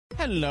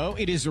Hello,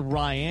 it is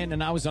Ryan,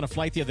 and I was on a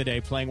flight the other day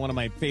playing one of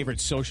my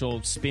favorite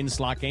social spin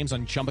slot games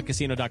on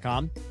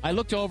ChumbaCasino.com. I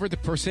looked over at the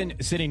person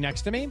sitting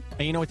next to me, and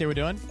you know what they were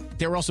doing?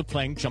 They were also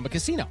playing Chumba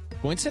Casino.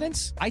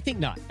 Coincidence? I think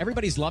not.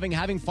 Everybody's loving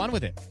having fun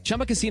with it.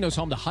 Chumba Casino is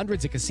home to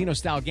hundreds of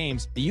casino-style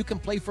games that you can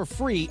play for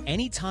free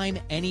anytime,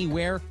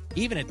 anywhere,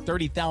 even at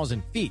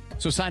 30,000 feet.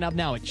 So sign up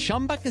now at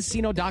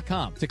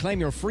ChumbaCasino.com to claim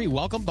your free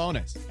welcome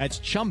bonus. That's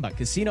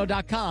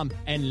ChumbaCasino.com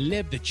and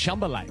live the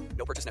Chumba life.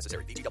 No purchase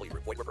necessary. VGW.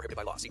 Void where prohibited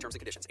by law. See terms and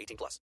conditions. 18+.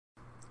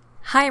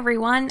 Hi,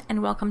 everyone,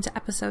 and welcome to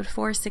episode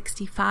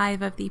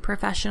 465 of the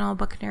Professional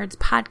Book Nerds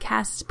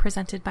podcast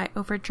presented by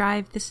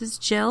Overdrive. This is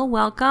Jill.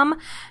 Welcome.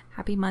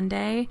 Happy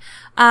Monday.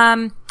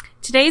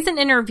 Today's an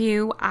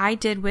interview I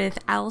did with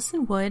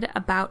Allison Wood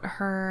about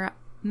her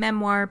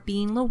memoir,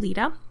 Being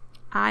Lolita.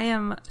 I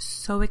am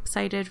so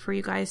excited for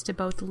you guys to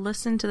both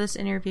listen to this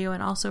interview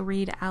and also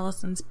read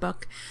Allison's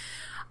book.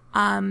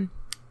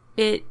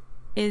 It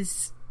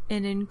is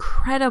an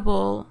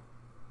incredible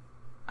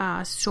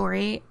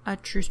story, a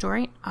true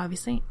story.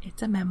 Obviously,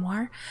 it's a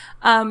memoir.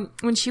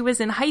 When she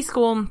was in high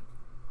school,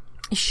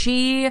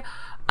 she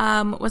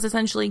was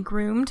essentially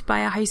groomed by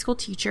a high school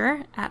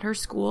teacher at her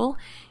school,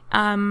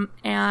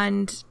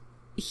 and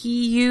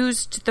he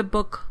used the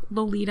book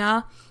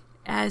Lolita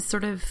as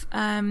sort of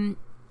an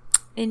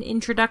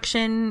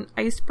introduction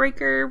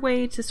icebreaker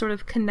way to sort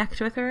of connect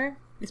with her,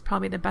 is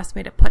probably the best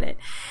way to put it.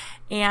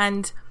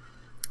 And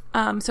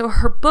so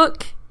her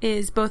book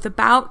is both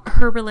about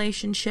her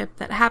relationship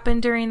that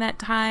happened during that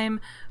time,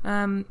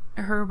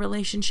 her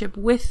relationship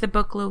with the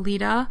book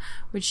Lolita,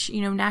 which,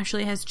 you know,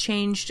 naturally has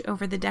changed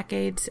over the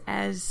decades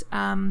as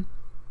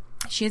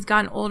she has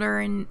gotten older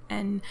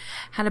and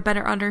had a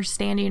better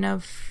understanding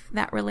of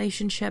that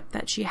relationship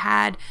that she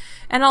had.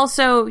 And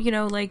also, you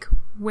know, like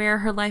where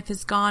her life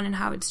has gone and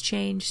how it's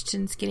changed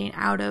since getting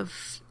out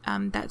of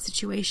that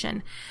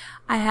situation.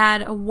 I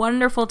had a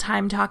wonderful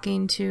time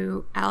talking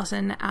to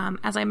Allison.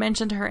 As I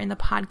mentioned to her in the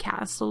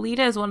podcast,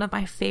 Lolita is one of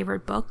my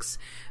favorite books,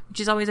 which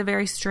is always a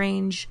very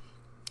strange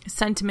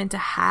sentiment to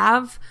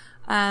have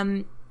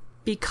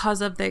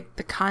because of the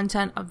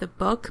content of the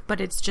book,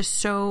 but it's just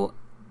so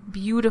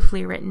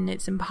beautifully written.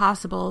 It's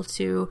impossible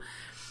to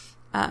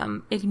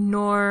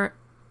ignore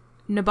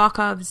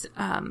Nabokov's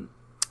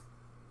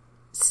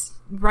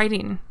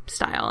writing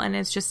style, and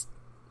it's just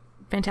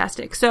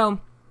fantastic. So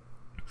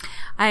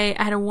I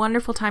had a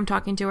wonderful time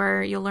talking to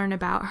her. You'll learn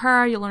about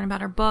her. You'll learn about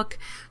her book.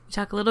 We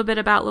talk a little bit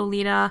about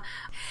Lolita.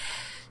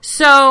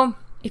 So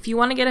if you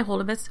want to get a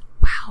hold of us,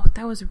 wow,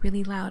 that was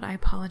really loud. I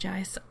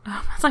apologize.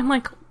 As I'm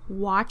like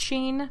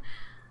watching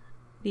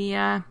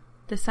the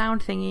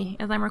sound thingy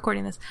as I'm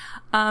recording this.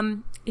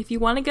 If you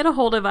want to get a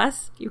hold of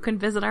us, you can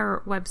visit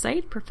our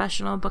website,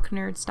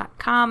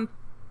 professionalbooknerds.com.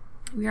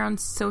 We are on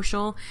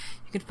social.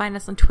 You can find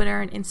us on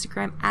Twitter and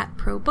Instagram at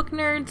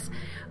ProBookNerds.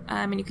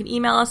 And you can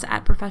email us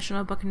at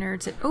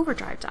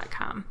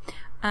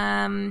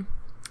professionalbooknerds@overdrive.com.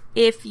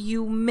 If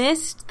you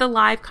missed the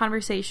live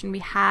conversation we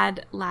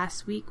had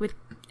last week with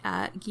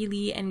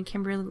Gili and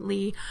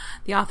Kimberly,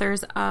 the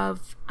authors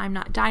of I'm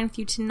Not Dying With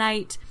You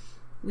Tonight,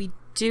 we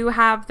do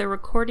have the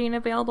recording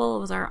available.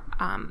 It was our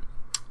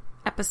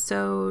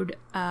episode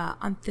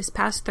on this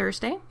past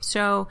Thursday.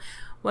 So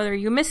whether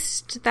you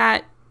missed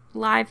that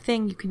live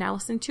thing, you can now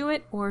listen to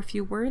it, or if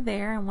you were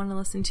there and want to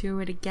listen to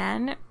it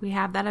again, we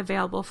have that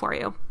available for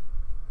you.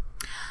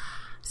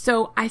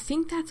 So I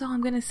think that's all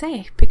I'm going to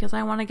say because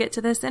I want to get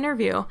to this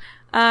interview.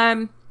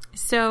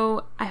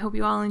 So I hope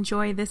you all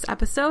enjoy this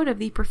episode of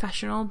the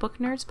Professional Book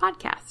Nerds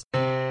podcast.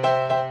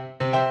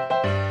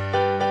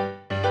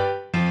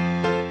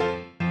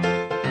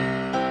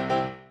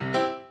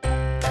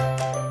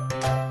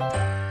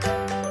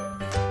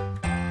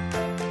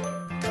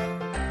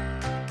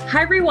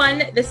 Hi,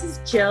 everyone. This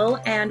is Jill,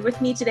 and with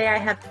me today I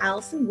have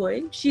Allison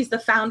Wood. She's the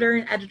founder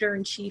and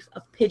editor-in-chief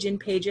of Pigeon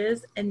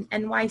Pages, an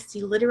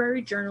NYC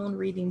literary journal and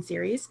reading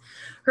series.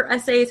 Her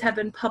essays have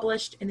been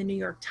published in the New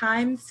York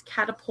Times,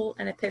 Catapult,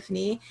 and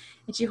Epiphany,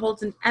 and she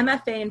holds an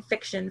MFA in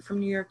fiction from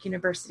New York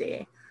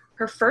University.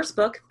 Her first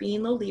book,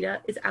 Being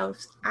Lolita, is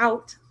out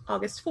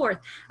August 4th.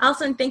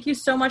 Allison, thank you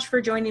so much for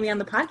joining me on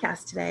the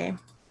podcast today.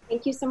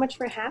 Thank you so much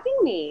for having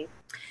me.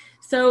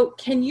 So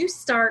can you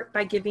start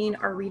by giving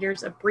our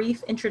readers a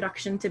brief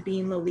introduction to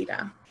Being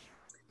Lolita?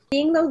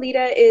 Being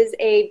Lolita is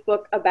a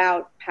book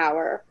about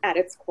power at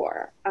its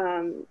core.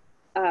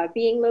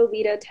 Being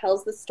Lolita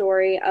tells the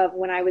story of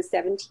when I was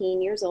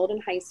 17 years old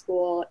in high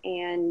school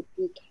and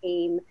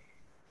became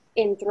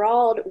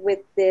enthralled with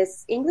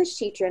this English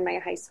teacher in my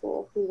high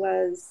school who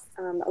was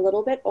a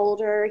little bit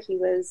older. He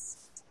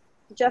was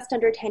just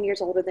under 10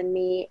 years older than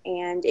me,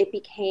 and it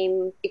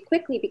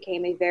quickly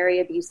became a very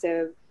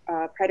abusive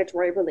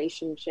predatory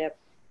relationship,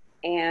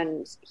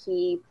 and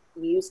he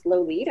used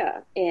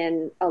Lolita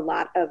in a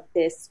lot of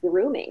this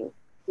grooming.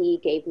 He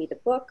gave me the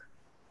book.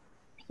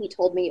 He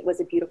told me it was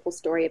a beautiful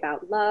story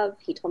about love.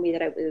 He told me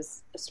that it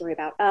was a story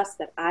about us,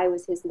 that I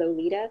was his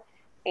Lolita.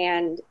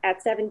 And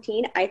at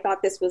 17, I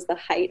thought this was the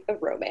height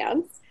of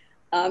romance.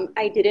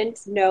 I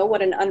didn't know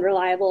what an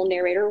unreliable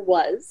narrator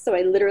was, so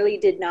I literally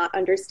did not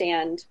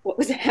understand what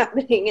was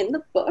happening in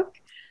the book.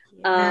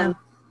 And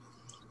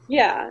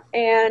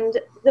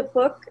the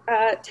book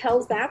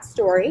tells that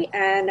story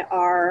and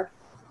our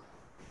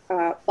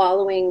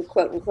following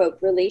quote-unquote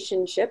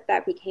relationship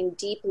that became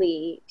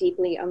deeply,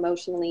 deeply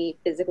emotionally,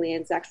 physically,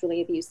 and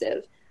sexually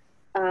abusive.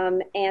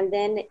 And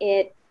then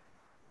it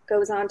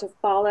goes on to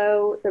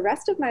follow the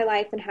rest of my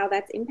life and how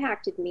that's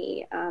impacted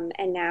me.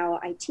 And now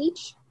I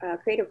teach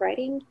creative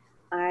writing.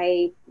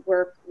 I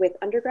work with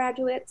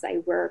undergraduates. I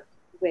work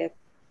with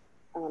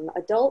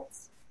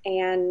adults,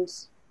 and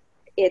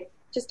it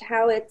just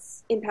how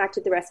it's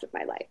impacted the rest of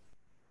my life.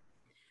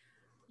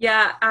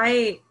 Yeah,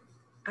 I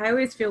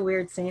always feel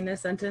weird saying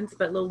this sentence,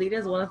 but Lolita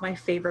is one of my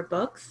favorite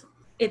books.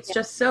 It's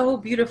just so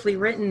beautifully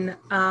written,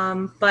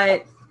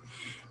 but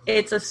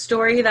it's a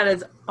story that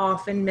is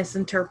often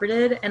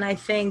misinterpreted. And I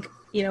think,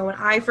 when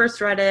I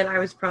first read it, I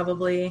was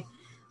probably, I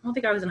don't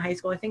think I was in high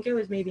school. I think it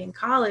was maybe in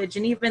college.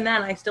 And even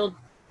then I still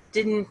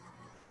didn't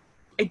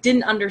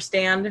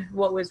understand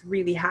what was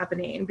really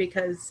happening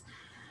because,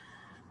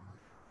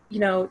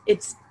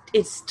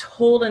 it's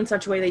told in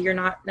such a way that you're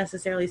not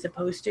necessarily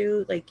supposed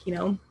to,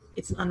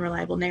 it's an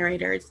unreliable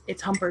narrator.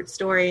 It's Humbert's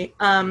story.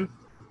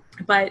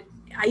 But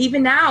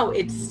even now,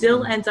 it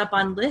still ends up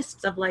on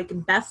lists of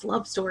best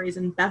love stories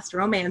and best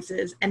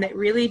romances. And it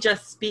really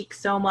just speaks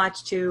so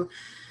much to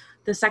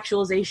the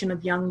sexualization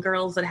of young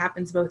girls that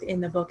happens both in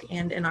the book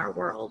and in our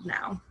world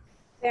now.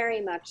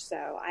 Very much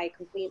so. I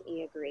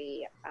completely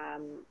agree.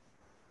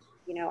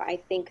 I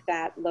think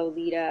that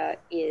Lolita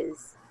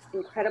is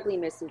incredibly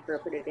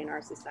misinterpreted in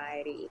our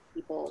society.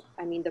 One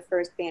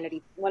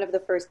of the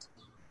first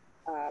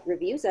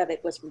reviews of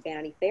it was from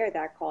Vanity Fair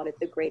that called it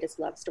the greatest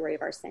love story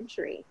of our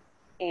century.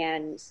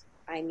 And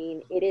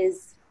it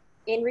is,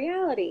 in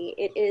reality,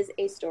 it is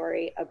a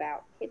story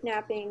about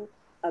kidnapping,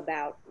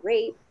 about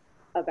rape,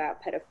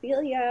 about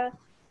pedophilia.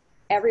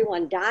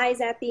 Everyone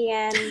dies at the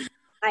end.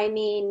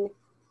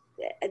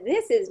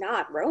 This is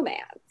not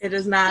romance. It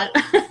is not.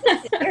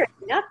 There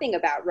is nothing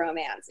about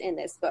romance in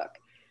this book.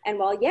 And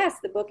while, yes,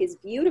 the book is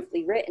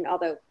beautifully written,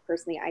 although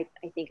personally I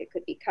think it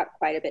could be cut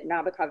quite a bit,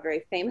 Nabokov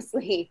very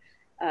famously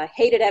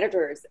hated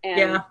editors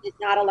and did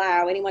not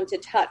allow anyone to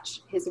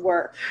touch his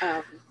work.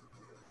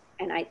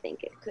 And I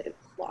think it could have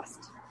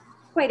lost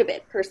quite a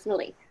bit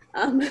personally.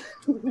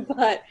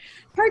 But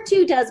part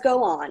 2 does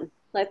go on.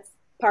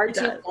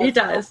 It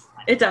does.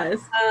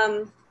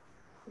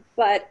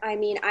 But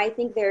I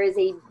think there is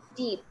a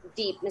deep,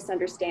 deep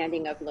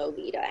misunderstanding of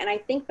Lolita. And I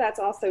think that's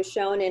also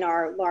shown in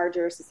our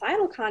larger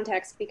societal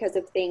context because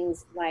of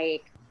things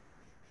like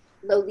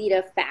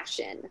Lolita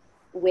fashion,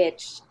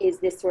 which is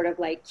this sort of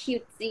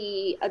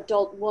cutesy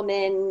adult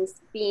woman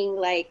being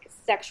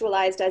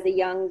sexualized as a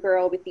young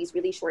girl with these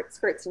really short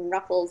skirts and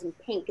ruffles and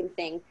pink and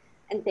things.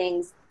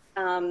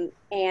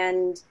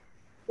 And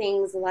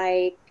things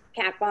like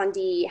Kat Von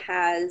D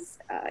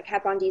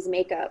Kat Von D's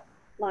makeup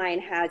line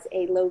has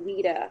a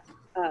Lolita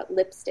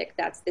lipstick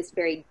that's this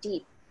very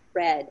deep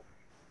red.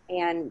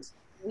 And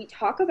we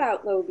talk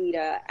about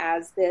Lolita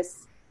as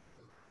this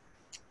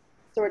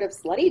sort of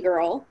slutty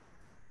girl,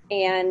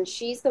 and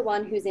she's the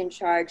one who's in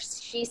charge.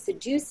 She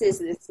seduces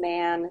this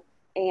man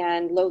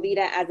and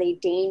Lolita as a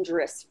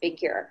dangerous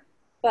figure,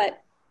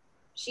 but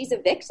she's a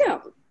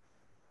victim.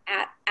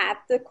 At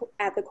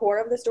the core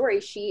of the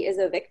story, she is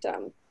a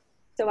victim.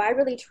 So I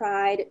really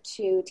tried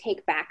to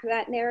take back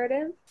that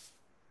narrative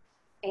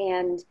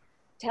and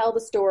tell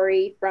the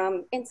story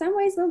from, in some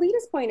ways,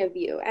 Lolita's point of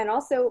view, and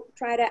also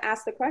try to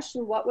ask the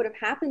question, what would have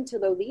happened to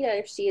Lolita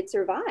if she had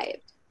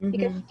survived? Mm-hmm.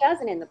 Because she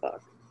doesn't in the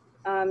book.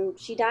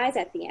 She dies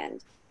at the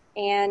end,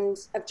 and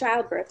of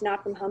childbirth,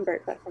 not from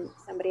Humbert, but from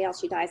somebody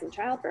else. She dies in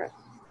childbirth.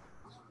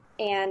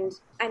 And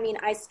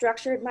I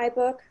structured my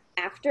book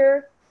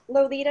after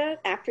Lolita,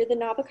 after the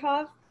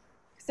Nabokov.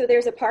 So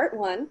there's a part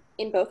 1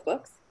 in both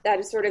books that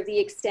is sort of the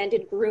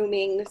extended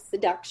grooming,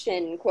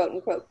 seduction, quote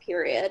unquote,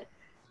 period.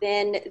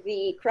 Then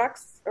the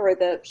crux or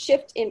the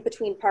shift in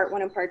between part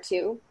 1 and part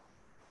 2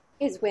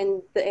 is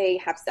when they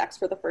have sex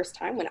for the first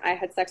time, when I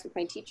had sex with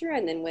my teacher,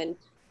 and then when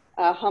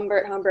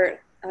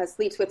Humbert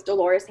sleeps with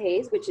Dolores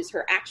Hayes, which is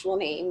her actual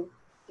name.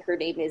 Her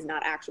name is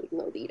not actually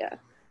Lolita.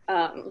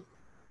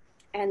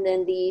 And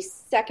then the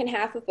second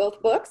half of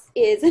both books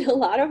is, in a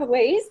lot of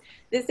ways,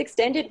 this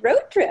extended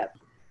road trip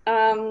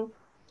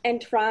and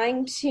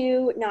trying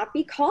to not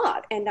be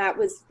caught. And that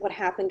was what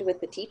happened with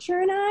the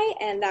teacher and I.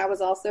 And that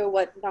was also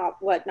what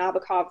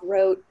Nabokov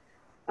wrote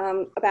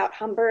about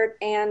Humbert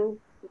and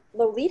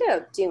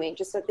Lolita doing,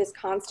 just like this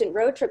constant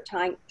road trip,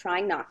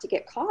 trying not to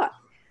get caught.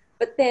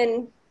 But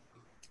then,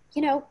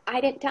 I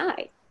didn't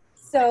die.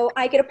 So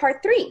I get a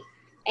part 3.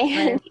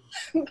 And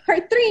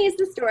part 3 is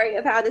the story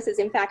of how this has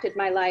impacted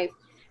my life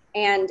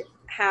and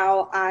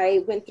how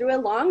I went through a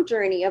long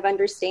journey of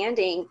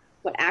understanding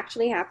what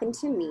actually happened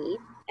to me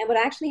and what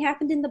actually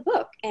happened in the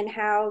book and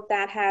how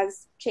that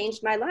has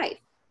changed my life.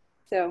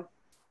 So,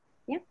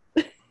 yeah.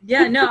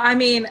 Yeah, no,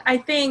 I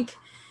think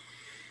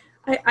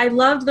I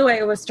loved the way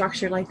it was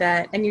structured like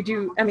that. And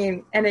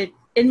and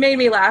it made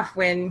me laugh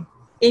when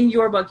in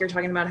your book, you're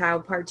talking about how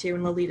part 2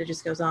 and Lolita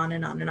just goes on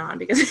and on and on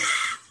because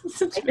it's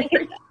such a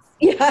very,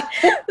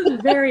 it's a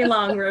very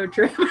long road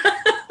trip.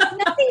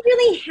 Nothing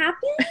really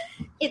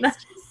happened. It's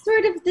just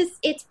sort of this,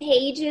 it's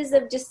pages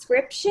of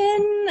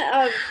description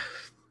of,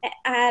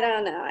 I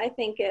don't know. I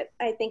think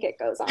it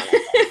goes on.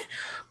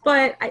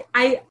 But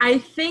I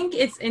think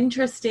it's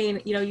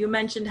interesting. You know, you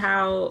mentioned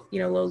how, you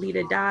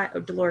know,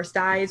 Dolores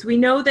dies. We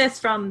know this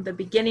from the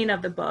beginning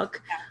of the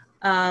book.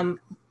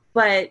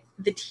 But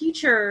the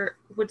teacher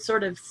would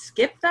sort of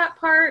skip that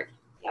part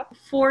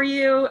for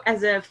you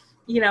as if,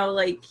 you know,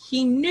 like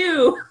he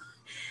knew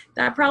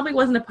that probably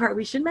wasn't a part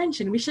we should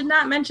mention. We should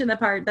not mention the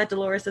part that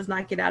Dolores does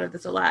not get out of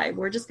this alive.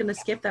 We're just going to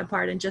skip that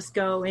part and just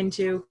go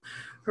into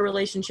her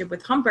relationship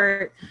with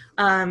Humbert,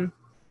 or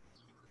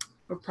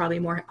probably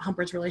more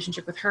Humbert's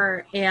relationship with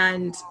her.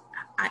 And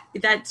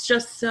that's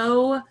just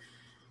so,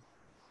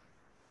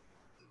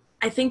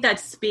 I think that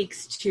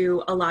speaks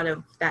to a lot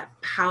of that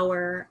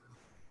power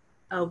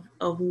of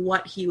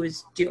what he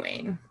was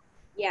doing.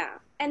 Yeah.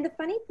 And the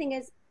funny thing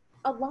is,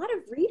 a lot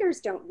of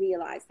readers don't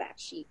realize that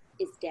she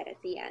is dead at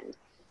the end,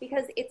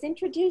 because it's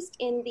introduced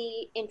in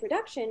the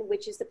introduction,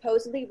 which is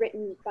supposedly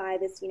written by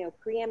this, you know,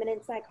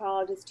 preeminent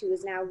psychologist who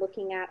is now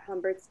looking at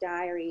Humbert's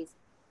diaries.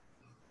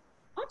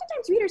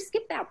 Oftentimes readers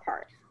skip that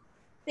part.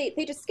 They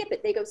just skip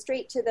it. They go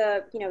straight to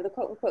the, you know, the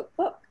quote unquote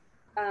book,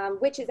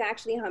 which is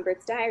actually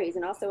Humbert's diaries.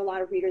 And also a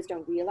lot of readers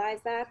don't realize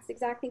that's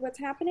exactly what's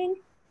happening.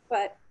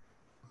 But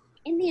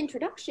in the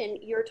introduction,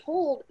 you're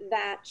told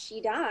that she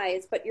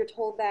dies, but you're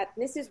told that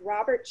Mrs.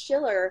 Robert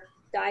Schiller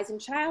dies in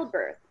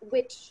childbirth,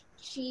 which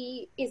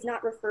she is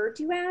not referred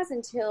to as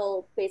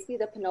until basically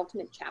the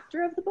penultimate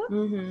chapter of the book,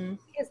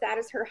 because that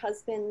is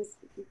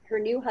her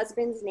new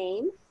husband's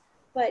name.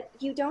 But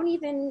you don't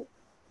even,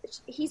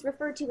 he's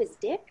referred to as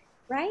Dick,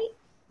 right?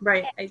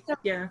 Right. So,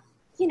 yeah.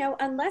 You know,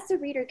 unless a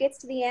reader gets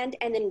to the end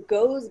and then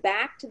goes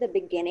back to the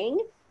beginning,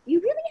 you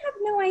really have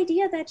no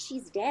idea that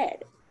she's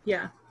dead.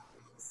 Yeah.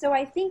 So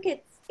I think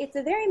it's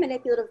a very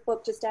manipulative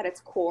book just at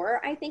its core,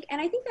 I think. And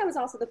I think that was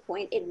also the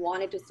point. It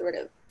wanted to sort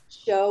of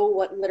show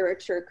what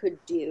literature could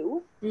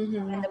do and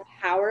the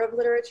power of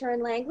literature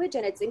and language.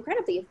 And it's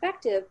incredibly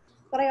effective.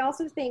 But I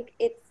also think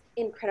it's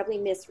incredibly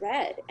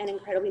misread and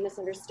incredibly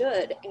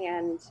misunderstood.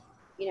 And,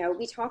 you know,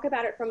 we talk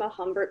about it from a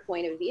Humbert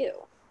point of view,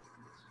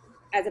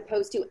 as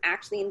opposed to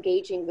actually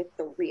engaging with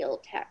the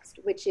real text,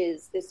 which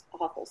is this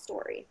awful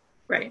story.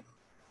 Right.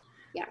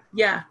 Yeah.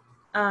 Yeah.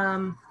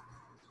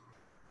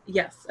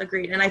 Yes,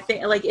 agreed. And I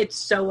think like it's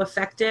so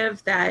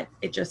effective that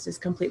it just is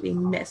completely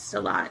missed a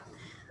lot.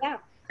 Yeah.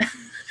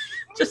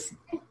 Just.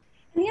 And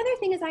the other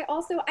thing is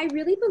I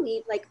really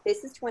believe like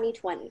this is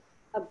 2020.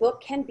 A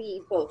book can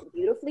be both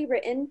beautifully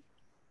written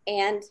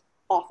and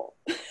awful.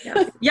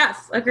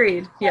 Yes,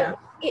 agreed. Yeah.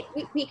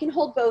 We can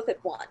hold both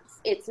at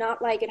once. It's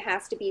not like it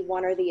has to be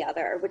one or the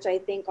other, which I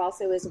think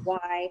also is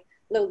why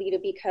Lolita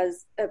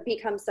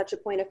becomes such a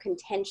point of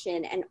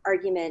contention and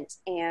argument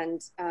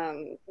and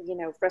you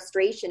know,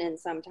 frustration in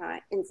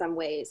some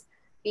ways,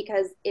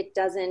 because it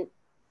doesn't,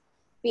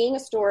 being a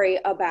story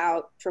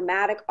about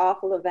traumatic,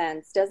 awful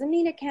events doesn't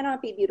mean it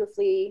cannot be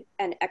beautifully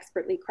and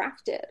expertly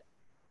crafted.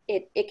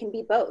 It can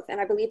be both,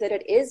 and I believe that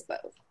it is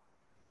both.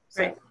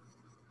 So. Right.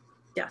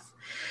 Yes.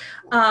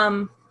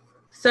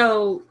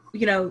 So,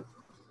 you know,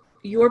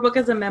 your book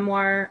is a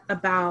memoir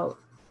about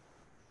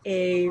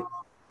a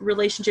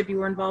relationship you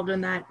were involved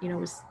in that, you know,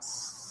 was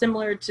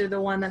similar to the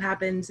one that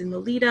happens in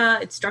Lolita.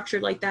 It's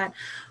structured like that.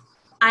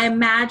 I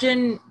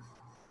imagine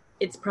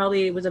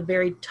it was a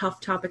very tough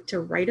topic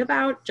to write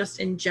about just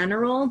in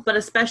general, but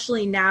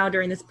especially now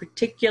during this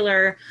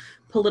particular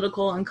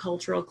political and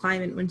cultural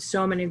climate when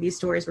so many of these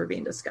stories were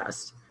being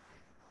discussed.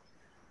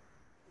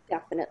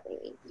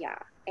 Definitely. Yeah.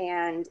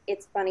 And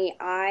it's funny,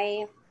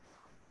 I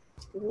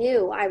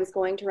knew I was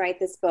going to write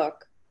this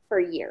book for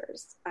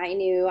years. I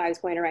knew I was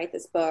going to write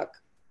this book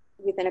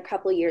within a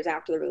couple of years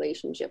after the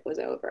relationship was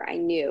over. I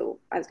knew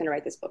I was going to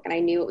write this book, and I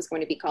knew it was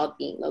going to be called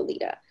Being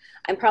Lolita.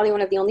 I'm probably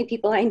one of the only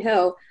people I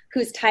know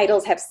whose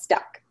titles have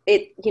stuck.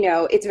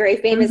 It's very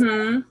famous.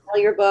 Tell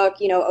your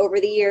book, over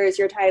the years,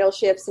 your title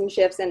shifts,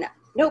 and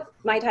nope,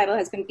 my title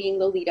has been Being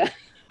Lolita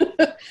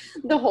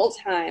the whole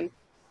time.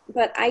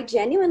 But I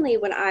genuinely,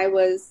 when I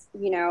was,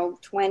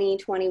 20,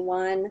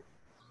 21,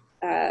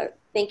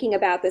 thinking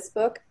about this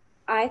book,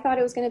 I thought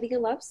it was going to be a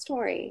love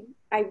story.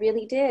 I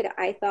really did.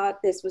 I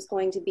thought this was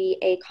going to be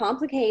a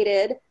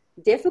complicated,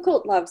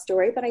 difficult love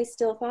story, but I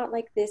still thought,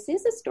 this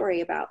is a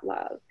story about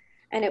love.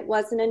 And it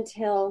wasn't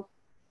until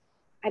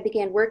I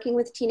began working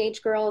with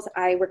teenage girls.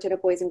 I worked at a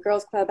Boys and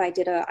Girls Club.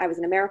 I was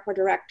an AmeriCorps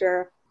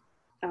director,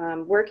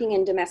 working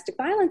in domestic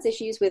violence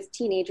issues with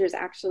teenagers,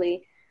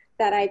 actually,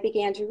 that I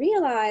began to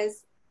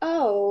realize,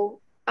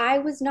 I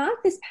was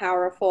not this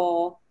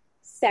powerful,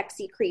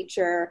 sexy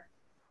creature.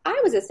 I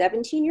was a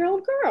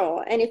 17-year-old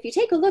girl. And if you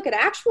take a look at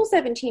actual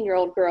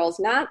 17-year-old girls,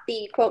 not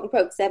the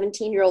quote-unquote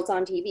 17-year-olds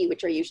on TV,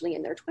 which are usually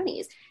in their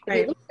 20s. If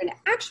you look at an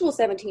actual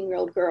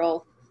 17-year-old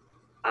girl,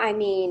 I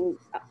mean,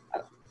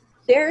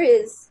 there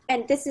is,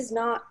 and this is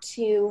not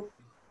to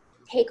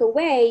take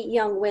away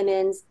young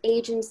women's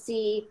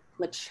agency,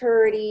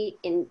 maturity,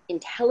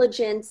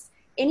 intelligence,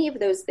 any of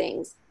those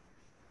things.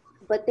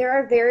 But there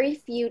are very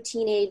few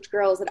teenage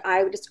girls that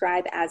I would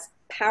describe as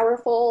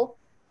powerful,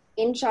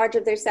 in charge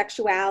of their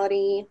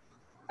sexuality.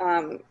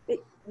 I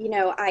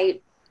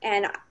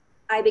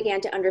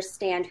began to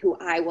understand who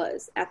I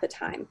was at the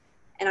time.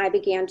 And I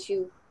began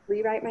to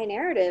rewrite my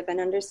narrative and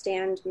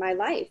understand my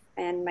life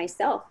and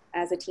myself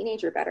as a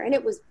teenager better. And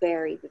it was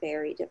very,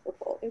 very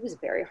difficult. It was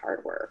very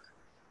hard work.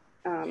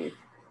 And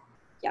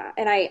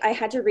I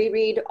had to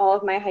reread all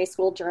of my high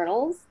school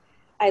journals.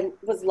 I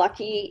was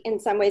lucky in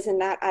some ways in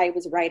that I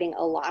was writing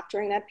a lot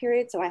during that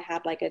period. So I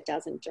had like a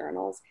dozen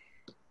journals.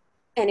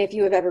 And if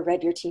you have ever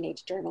read your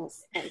teenage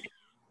journals,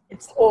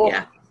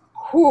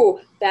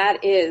 that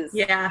is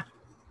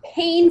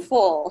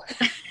painful.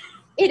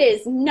 It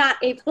is not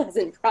a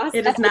pleasant process.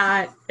 It is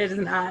not.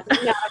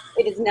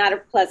 It is not a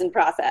pleasant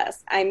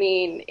process. I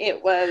mean,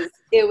 it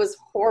was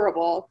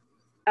horrible.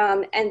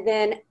 And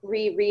then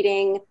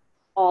rereading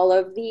all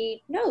of the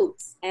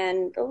notes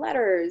and the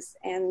letters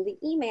and the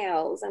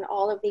emails and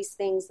all of these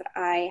things that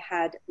I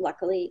had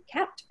luckily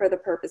kept for the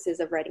purposes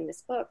of writing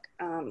this book.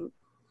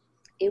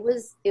 It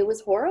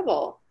was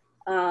horrible.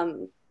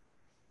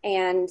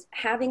 And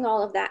having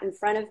all of that in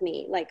front of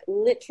me, like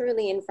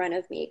literally in front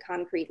of me,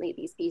 concretely,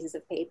 these pieces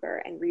of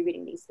paper and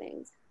rereading these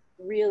things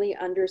really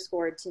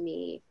underscored to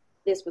me,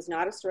 this was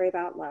not a story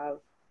about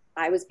love.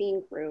 I was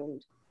being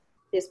groomed.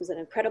 This was an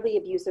incredibly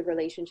abusive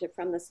relationship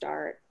from the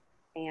start.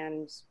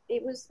 And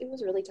it was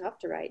really tough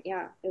to write.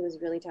 Yeah, it was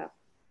really tough.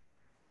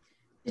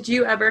 Did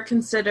you ever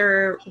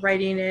consider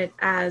writing it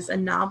as a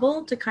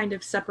novel to kind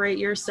of separate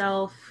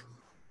yourself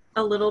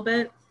a little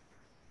bit?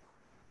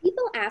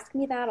 People ask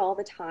me that all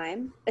the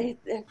time.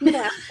 People ask me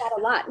that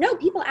a lot. No,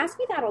 people ask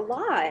me that a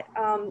lot.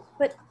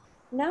 But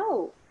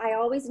no, I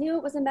always knew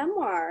it was a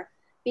memoir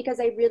because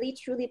I really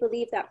truly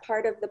believe that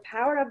part of the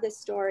power of this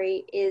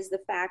story is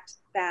the fact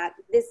that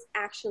this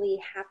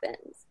actually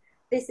happens.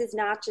 This is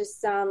not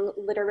just some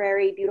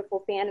literary,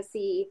 beautiful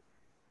fantasy.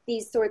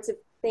 These sorts of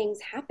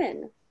things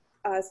happen.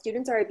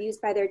 Students are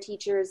abused by their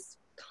teachers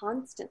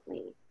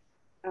constantly.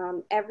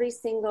 Every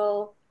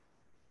single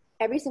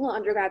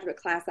undergraduate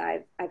class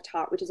I've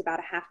taught, which is about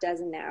a half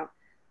dozen now,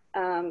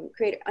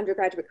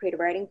 undergraduate creative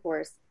writing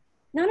course,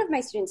 none of my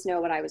students knew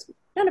what I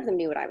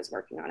was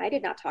working on. I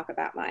did not talk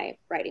about my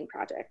writing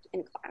project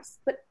in class,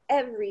 but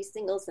every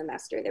single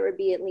semester there would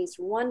be at least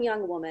one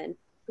young woman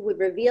who would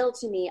reveal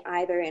to me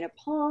either in a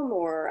poem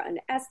or an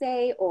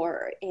essay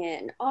or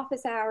in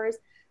office hours,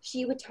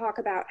 she would talk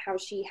about how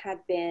she had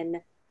been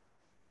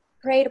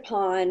preyed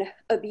upon,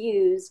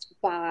 abused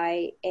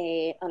by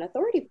an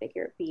authority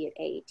figure, be it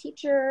a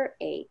teacher,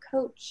 a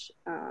coach,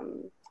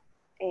 an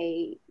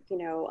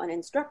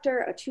instructor,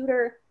 a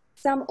tutor,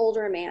 some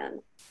older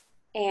man.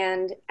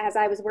 And as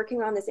I was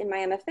working on this in my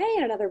MFA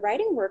and at other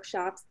writing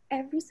workshops,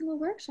 every single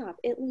workshop,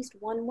 at least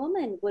one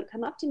woman would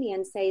come up to me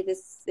and say,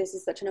 this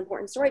is such an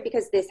important story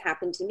because this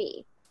happened to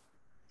me.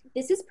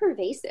 This is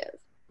pervasive.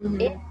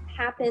 Mm-hmm. It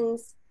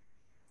happens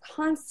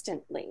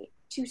constantly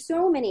to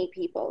so many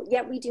people,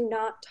 yet we do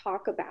not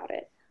talk about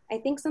it. I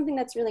think something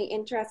that's really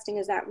interesting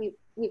is that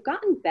we've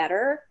gotten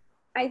better,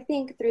 I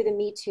think, through the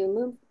Me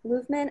Too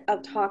movement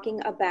of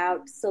talking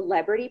about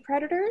celebrity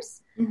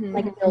predators, mm-hmm.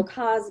 like Bill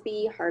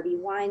Cosby, Harvey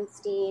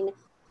Weinstein.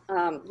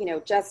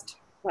 Just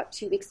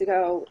 2 weeks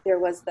ago, there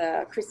was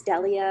the Chris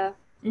D'Elia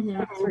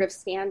mm-hmm. sort of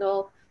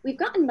scandal. We've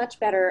gotten much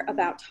better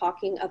about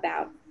talking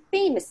about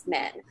famous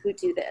men who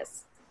do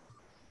this.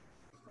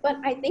 But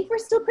I think we're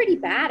still pretty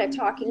bad at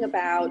talking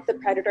about the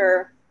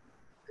predator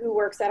who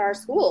works at our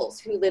schools,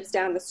 who lives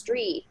down the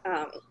street.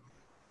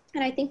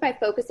 And I think by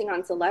focusing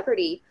on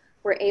celebrity,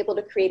 we're able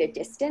to create a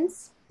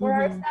distance for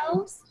mm-hmm.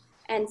 ourselves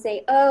and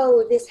say,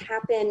 oh, this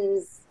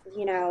happens,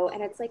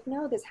 and it's like,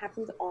 no, this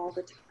happens all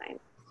the time.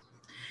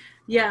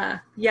 Yeah.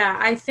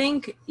 I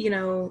think,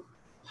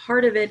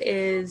 part of it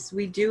is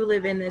we do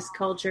live in this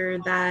culture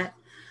that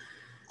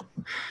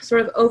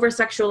sort of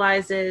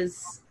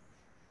over-sexualizes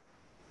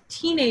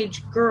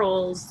teenage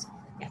girls.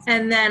 Yes.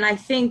 And then I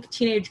think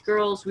teenage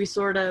girls, we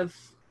sort of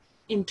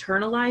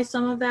internalize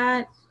some of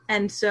that.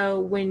 And so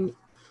when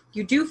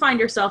you do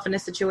find yourself in a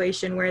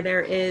situation where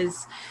there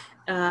is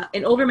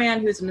an older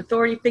man who's an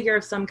authority figure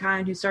of some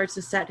kind who starts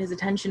to set his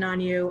attention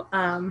on you,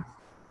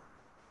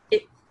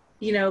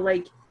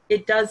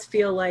 it does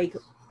feel like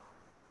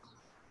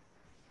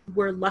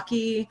we're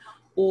lucky,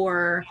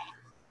 or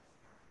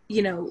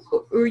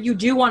you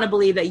do want to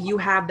believe that you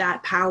have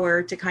that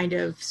power to kind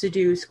of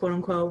seduce, quote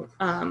unquote,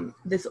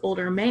 this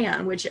older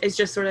man, which is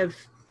just sort of,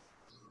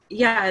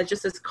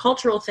 just this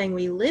cultural thing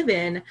we live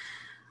in.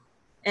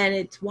 And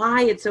it's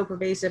why it's so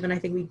pervasive. And I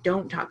think we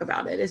don't talk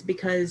about it is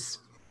because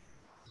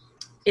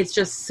it's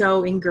just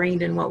so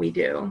ingrained in what we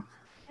do.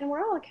 And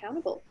we're all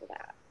accountable for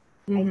that.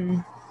 Mm-hmm.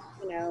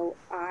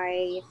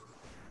 I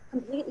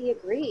completely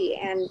agree.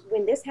 And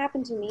when this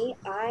happened to me,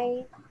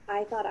 I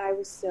thought I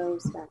was so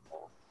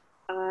special.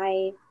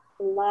 I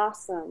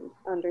blossomed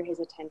under his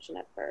attention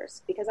at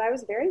first because I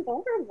was very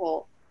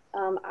vulnerable.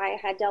 I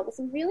had dealt with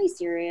some really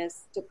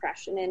serious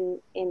depression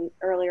in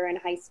earlier in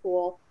high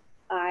school.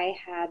 I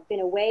had been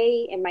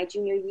away in my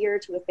junior year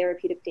to a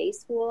therapeutic day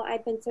school.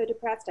 I'd been so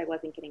depressed. I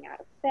wasn't getting out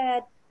of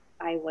bed.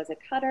 I was a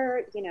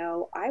cutter.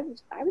 I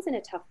was in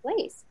a tough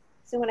place.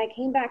 So when I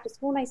came back to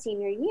school my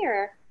senior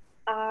year,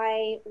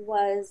 I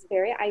was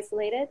very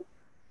isolated.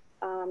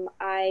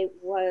 I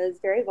was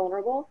very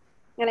vulnerable.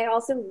 And I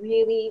also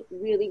really,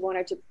 really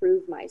wanted to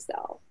prove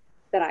myself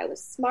that I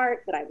was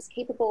smart, that I was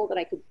capable, that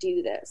I could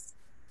do this.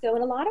 So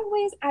in a lot of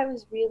ways, I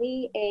was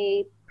really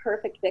a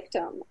perfect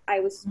victim. I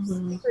was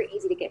super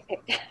easy to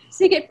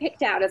get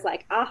picked out as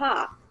like,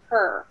 aha,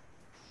 her.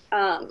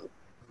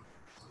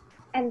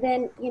 And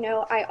then,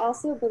 I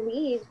also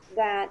believe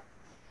that,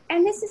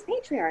 and this is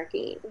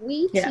patriarchy,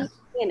 we teach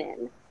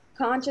women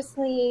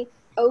consciously,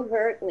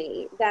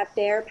 overtly, that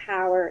their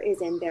power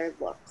is in their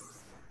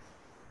looks.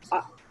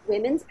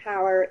 Women's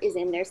power is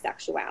in their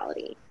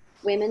sexuality.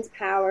 Women's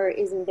power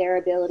is in their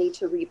ability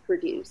to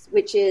reproduce,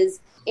 which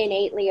is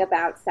innately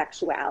about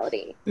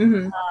sexuality.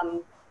 And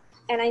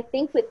I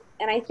think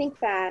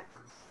that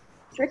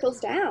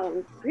trickles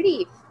down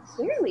pretty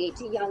clearly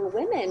to young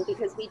women,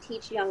 because we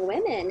teach young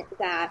women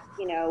that,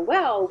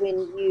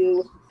 when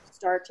you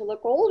start to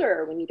look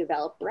older, when you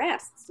develop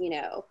breasts,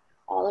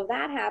 all of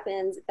that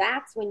happens.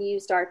 That's when you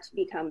start to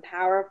become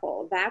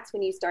powerful. That's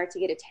when you start to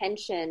get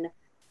attention.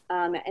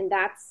 And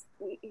that's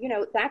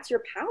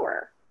your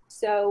power.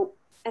 So,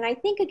 and I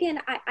think,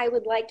 again, I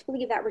would like to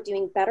believe that we're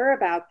doing better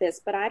about this,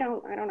 but I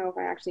don't know if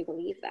I actually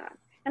believe that.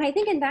 And I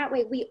think in that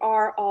way, we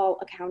are all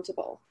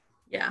accountable.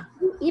 Yeah.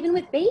 Even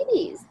with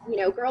babies,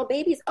 girl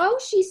babies. Oh,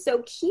 she's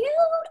so cute.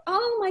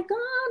 Oh my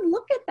God,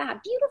 look at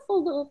that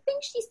beautiful little thing.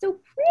 She's so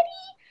pretty.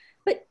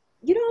 But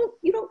you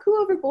don't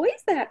coo over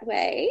boys that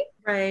way.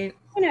 Right.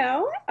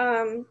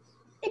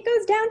 It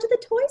goes down to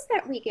the toys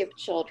that we give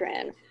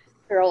children.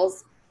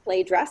 Girls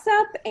play dress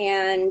up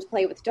and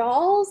play with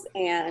dolls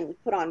and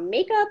put on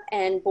makeup,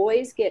 and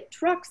boys get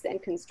trucks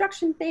and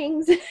construction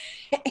things.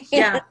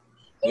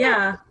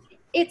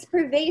 It's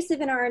pervasive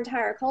in our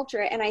entire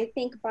culture. And I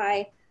think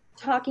by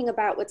talking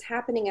about what's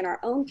happening in our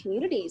own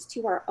communities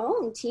to our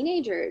own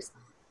teenagers,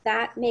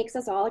 that makes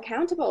us all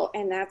accountable.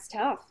 And that's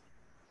tough.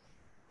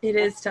 It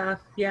is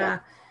tough. Yeah.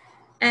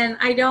 And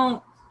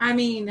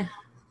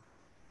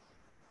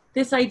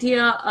this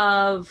idea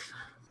of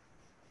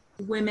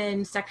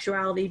women's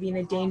sexuality being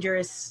a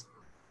dangerous,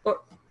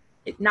 or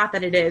not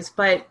that it is,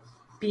 but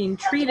being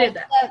treated,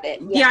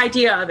 the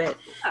idea of it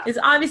is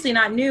obviously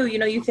not new.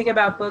 You think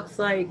about books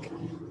like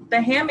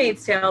The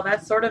Handmaid's Tale,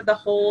 that's sort of the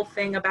whole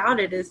thing about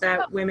it, is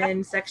that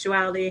women's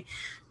sexuality,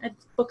 that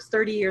book's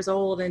 30 years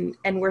old, and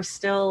we're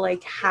still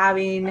like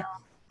having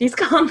these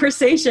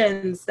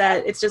conversations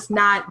that it's just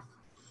not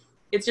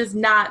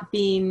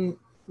being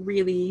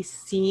really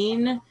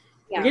seen.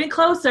 We're getting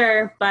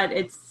closer, but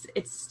it's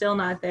still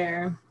not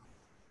there.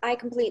 I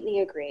completely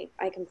agree.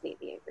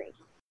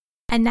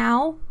 And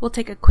now we'll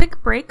take a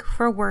quick break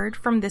for a word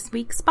from this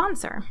week's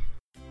sponsor.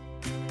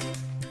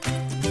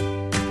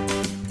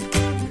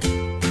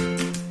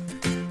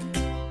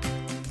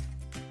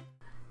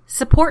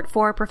 Support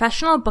for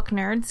professional book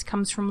nerds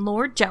comes from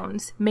Lord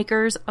Jones,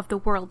 makers of the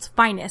world's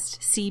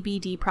finest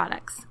CBD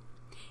products.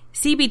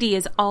 CBD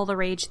is all the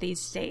rage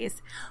these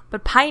days,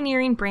 but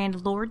pioneering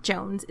brand Lord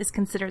Jones is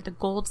considered the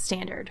gold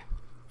standard.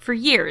 For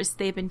years,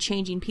 they've been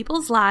changing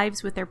people's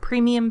lives with their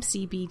premium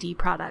CBD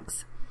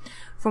products.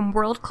 From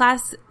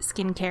world-class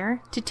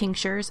skincare to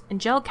tinctures and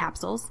gel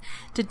capsules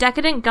to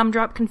decadent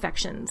gumdrop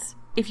confections.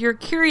 If you're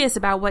curious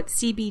about what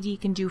CBD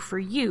can do for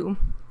you,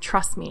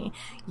 trust me,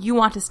 you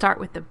want to start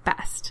with the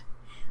best.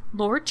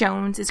 Lord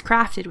Jones is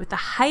crafted with the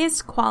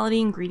highest quality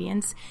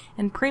ingredients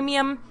and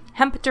premium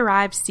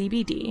hemp-derived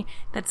CBD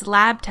that's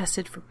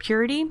lab-tested for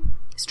purity,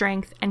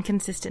 strength, and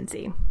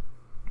consistency.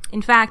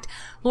 In fact,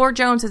 Lord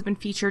Jones has been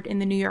featured in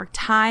the New York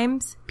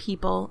Times,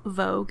 People,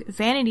 Vogue,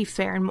 Vanity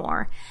Fair, and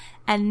more.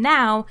 And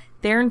now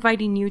they're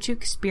inviting you to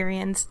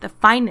experience the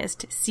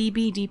finest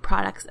CBD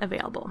products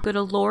available. Go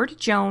to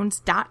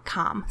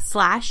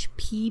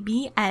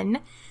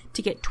lordjones.com/PBN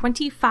to get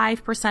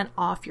 25%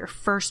 off your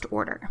first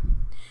order.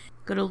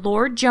 Go to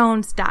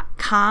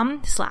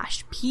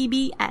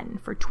lordjones.com/PBN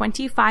for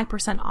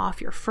 25% off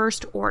your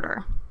first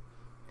order.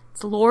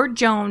 It's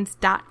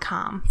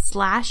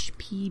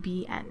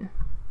lordjones.com/PBN.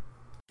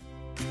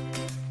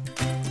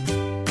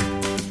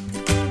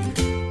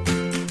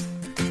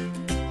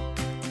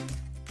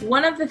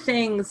 One of the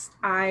things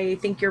I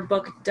think your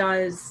book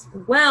does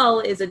well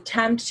is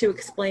attempt to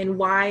explain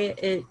why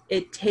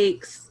it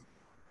takes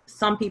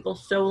some people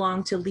so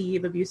long to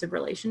leave abusive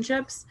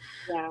relationships.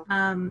 Yeah.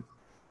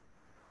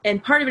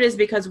 And part of it is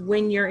because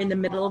when you're in the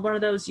middle of one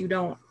of those, you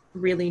don't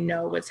really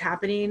know what's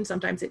happening.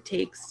 Sometimes it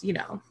takes,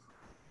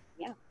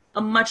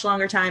 a much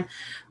longer time.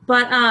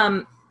 But,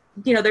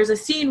 there's a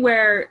scene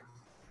where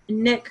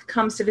Nick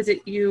comes to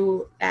visit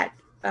you at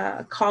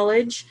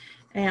college,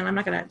 and I'm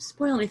not going to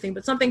spoil anything,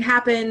 but something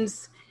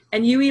happens,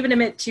 and you even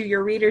admit to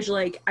your readers,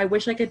 like, I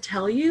wish I could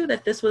tell you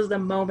that this was the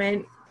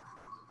moment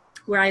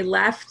where I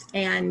left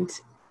and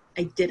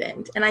I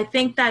didn't. And I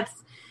think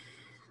that's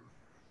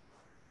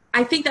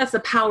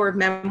the power of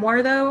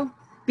memoir, though,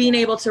 being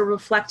able to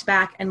reflect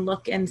back and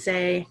look and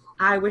say,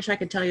 I wish I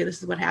could tell you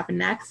this is what happened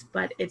next,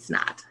 but it's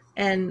not.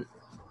 And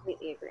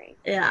Completely agree.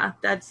 yeah,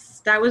 that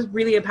was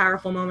really a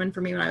powerful moment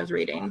for me when I was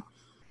reading.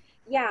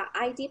 Yeah,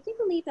 I deeply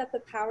believe that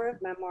the power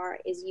of memoir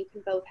is you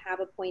can both have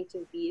a point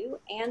of view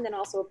and then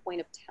also a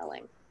point of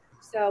telling.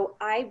 So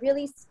I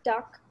really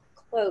stuck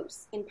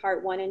close in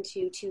part 1 and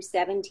 2 to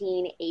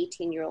 17,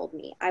 18-year-old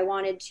me. I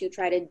wanted to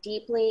try to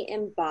deeply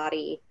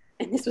embody,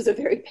 and this was a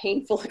very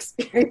painful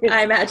experience.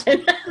 I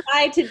imagine.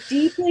 I had to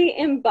deeply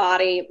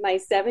embody my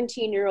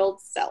 17-year-old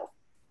self.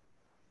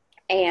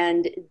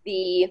 And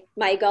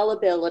my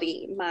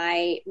gullibility,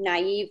 my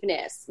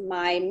naiveness,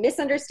 my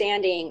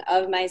misunderstanding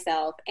of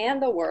myself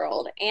and the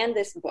world and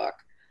this book.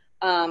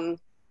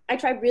 I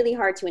tried really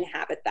hard to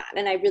inhabit that.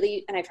 And I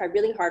tried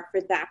really hard for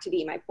that to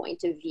be my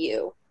point of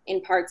view in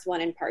parts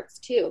 1 and parts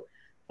 2.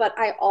 But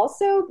I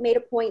also made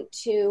a point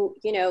to,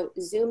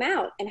 zoom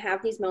out and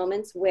have these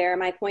moments where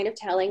my point of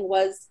telling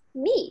was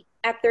me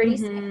at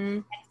 36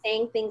 and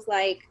saying things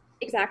like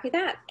exactly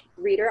that.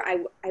 Reader,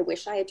 I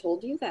wish I had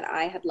told you that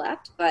I had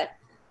left, but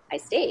I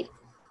stayed.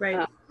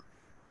 Right.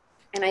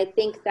 And I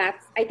think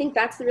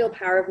that's the real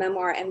power of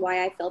memoir, and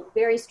why I felt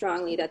very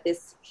strongly that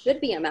this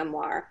should be a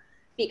memoir,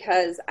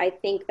 because I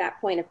think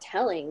that point of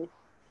telling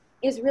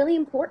is really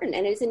important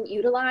and isn't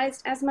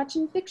utilized as much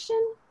in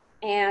fiction.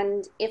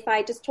 And if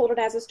I just told it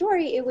as a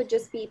story, it would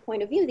just be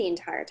point of view the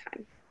entire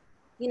time,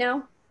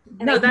 And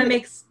no, that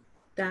makes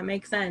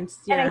sense.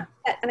 Yeah.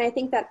 And I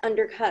think that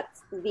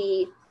undercuts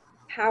the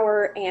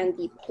power and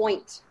the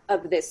point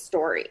of this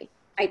story,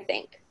 I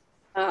think.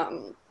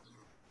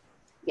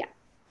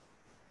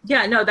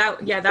 Yeah, no,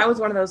 that was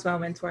one of those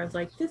moments where I was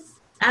like,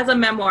 this, as a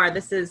memoir,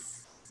 this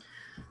is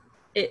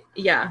it.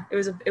 Yeah, it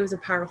was a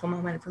powerful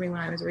moment for me when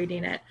I was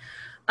reading it.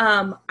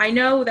 I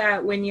know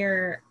that when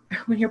your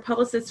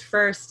publicist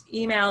first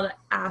emailed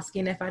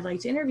asking if I'd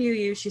like to interview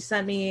you, she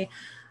sent me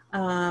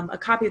a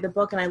copy of the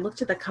book, and I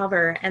looked at the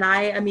cover, and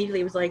I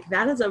immediately was like,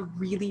 that is a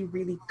really,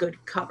 really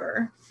good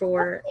cover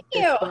for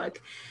this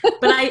book.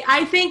 But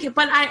I think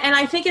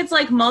it's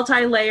like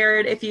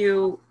multi-layered if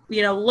you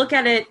look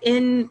at it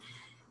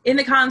in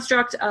the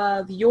construct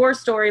of your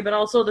story, but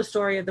also the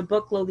story of the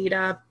book,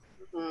 Lolita.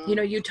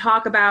 You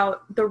talk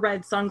about the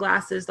red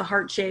sunglasses, the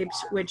heart-shaped,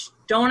 which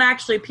don't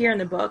actually appear in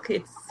the book.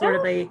 It's sort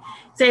of a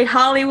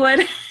Hollywood,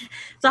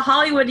 it's a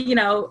Hollywood,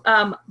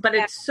 but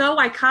it's so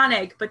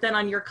iconic. But then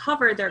on your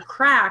cover, they're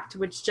cracked,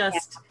 which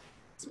just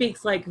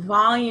speaks like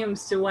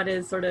volumes to what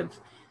is sort of,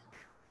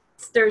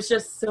 there's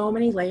just so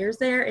many layers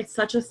there. It's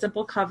such a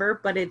simple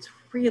cover, but it's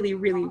really,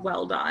 really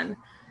well done.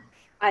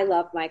 I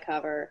love my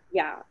cover.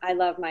 Yeah, I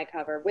love my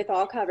cover. With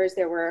all covers,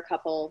 there were a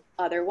couple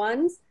other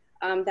ones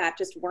that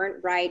just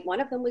weren't right. One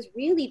of them was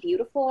really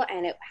beautiful,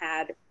 and it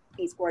had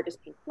these gorgeous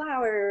pink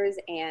flowers,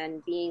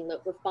 and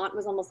the font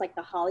was almost like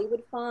the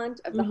Hollywood font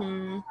of the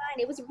Hollywood sign.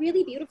 It was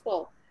really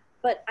beautiful,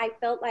 but I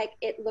felt like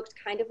it looked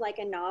kind of like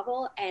a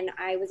novel, and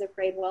I was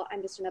afraid, well,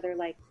 I'm just another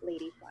like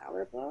lady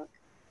flower book.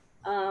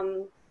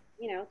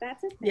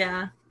 That's a thing.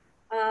 Yeah.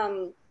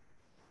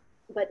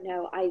 But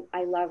no,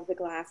 I love the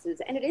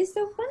glasses. And it is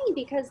so funny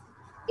because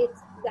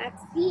it's that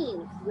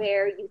scene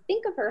where you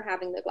think of her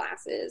having the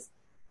glasses.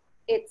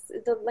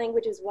 The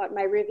language is what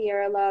my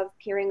Riviera love,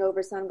 peering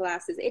over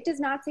sunglasses. It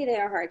does not say they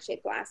are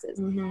heart-shaped glasses.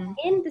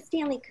 In the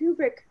Stanley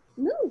Kubrick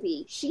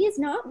movie, she is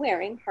not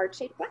wearing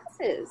heart-shaped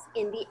glasses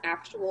in the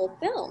actual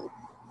film.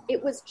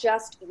 It was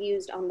just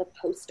used on the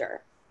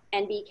poster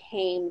and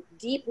became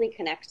deeply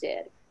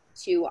connected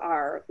to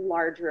our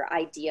larger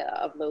idea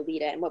of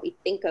Lolita and what we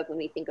think of when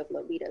we think of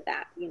Lolita,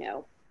 that,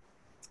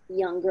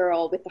 young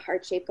girl with the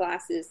heart-shaped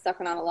glasses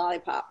sucking on a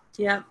lollipop.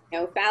 Yeah.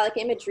 Phallic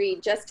imagery,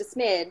 just a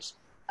smidge,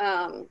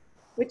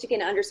 which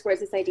again underscores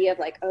this idea of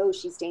like, oh,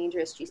 she's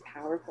dangerous, she's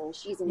powerful,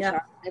 she's in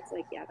charge. It's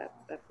like, yeah,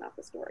 that's not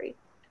the story.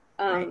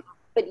 Right.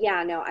 But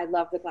yeah, no, I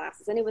love the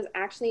glasses. And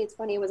it's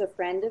funny, it was a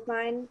friend of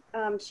mine.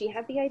 She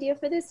had the idea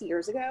for this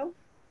years ago.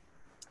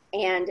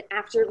 And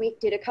after we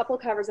did a couple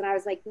covers and I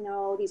was like,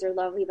 these are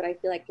lovely, but I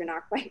feel like you're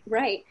not quite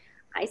right,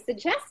 I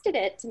suggested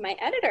it to my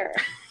editor.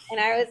 And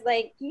I was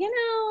like,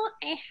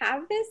 I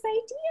have this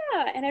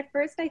idea. And at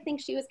first I think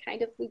she was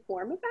kind of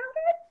lukewarm about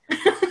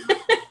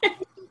it.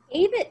 She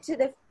gave it to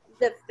the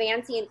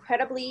fancy,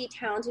 incredibly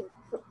talented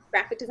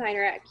graphic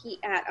designer at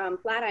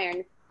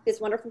Flatiron,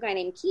 this wonderful guy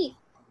named Keith.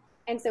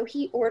 And so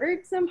he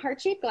ordered some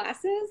heart-shaped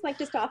glasses, like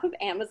just off of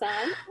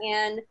Amazon,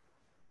 and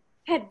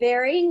had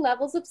varying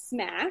levels of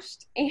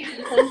smashed,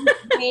 and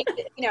made,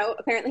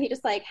 apparently he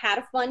just like had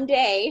a fun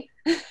day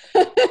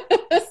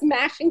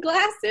smashing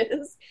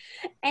glasses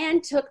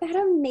and took that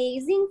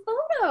amazing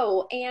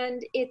photo.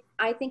 And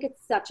I think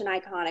it's such an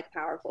iconic,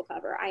 powerful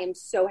cover. I am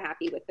so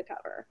happy with the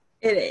cover.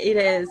 It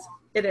is.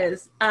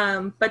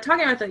 But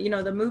talking about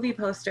the movie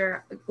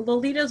poster,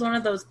 Lolita is one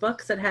of those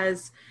books that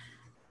has,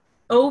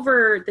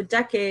 over the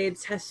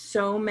decades, has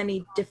so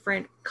many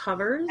different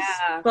covers,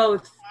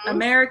 both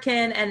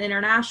American and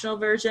international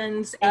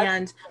versions,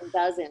 and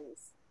dozens.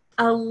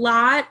 A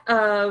lot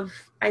of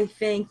I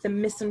think the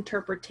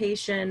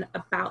misinterpretation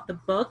about the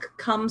book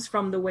comes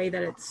from the way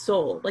that it's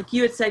sold. Like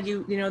you had said,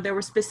 you know, there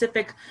were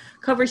specific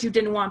covers you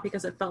didn't want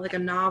because it felt like a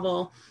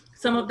novel.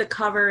 Some of the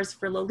covers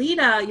for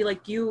Lolita,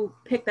 you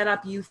pick that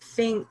up, you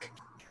think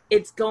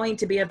it's going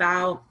to be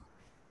about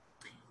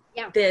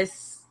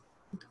this,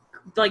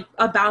 like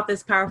about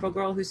this powerful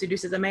girl who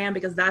seduces a man,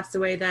 because that's the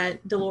way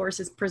that Dolores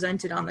is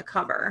presented on the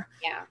cover.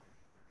 Yeah.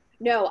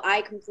 No,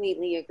 I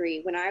completely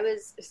agree.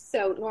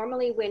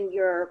 Normally when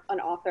you're an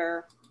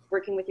author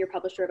working with your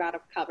publisher about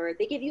a cover,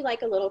 they give you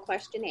like a little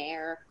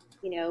questionnaire,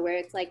 you know, where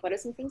it's like, what are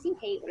some things you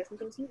hate? What are some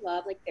things you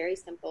love? Like very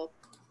simple.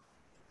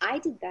 I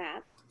did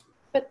that.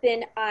 But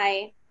then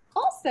I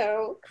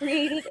also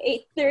created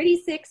a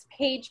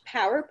 36-page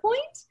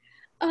PowerPoint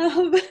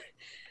of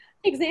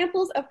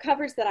examples of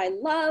covers that I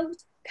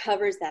loved,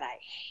 covers that I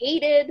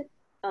hated,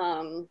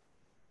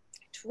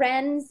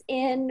 trends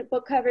in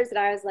book covers that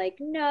I was like,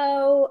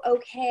 no,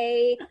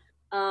 okay.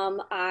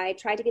 I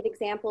tried to give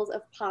examples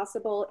of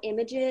possible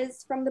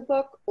images from the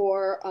book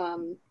or,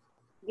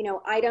 you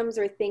know, items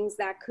or things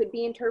that could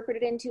be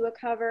interpreted into a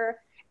cover.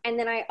 And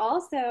then I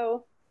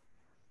also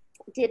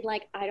did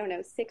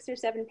 6 or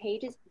 7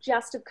 pages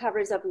just of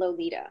covers of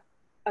Lolita.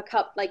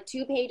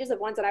 2 pages of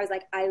ones that I was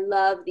like, I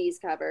love these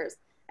covers.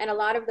 And a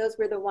lot of those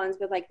were the ones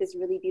with like this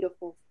really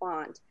beautiful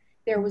font.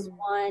 There was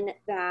one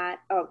that,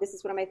 this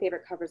is one of my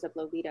favorite covers of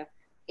Lolita.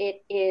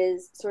 It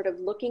is sort of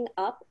looking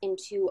up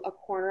into a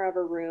corner of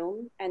a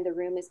room, and the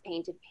room is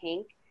painted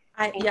pink.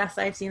 Yes,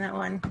 I've seen that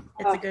one.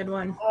 It's a good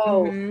one.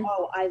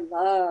 I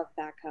love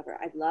that cover.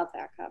 I love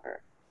that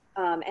cover.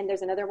 And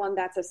there's another one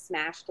that's a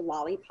smashed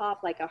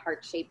lollipop, like a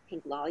heart-shaped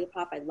pink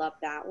lollipop. I love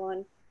that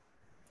one.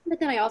 But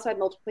then I also had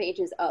multiple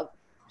pages of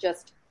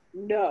just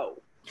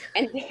no.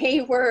 And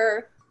they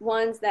were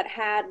ones that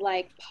had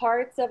like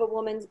parts of a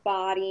woman's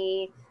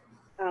body.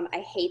 I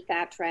hate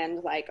that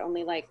trend, like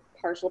only like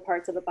partial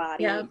parts of a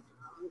body. Yeah.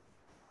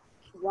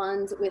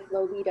 Ones with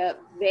Lolita,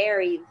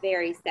 very,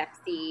 very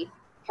sexy,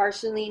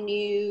 partially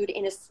nude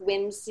in a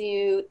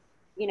swimsuit,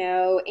 you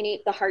know,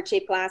 the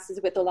heart-shaped glasses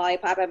with the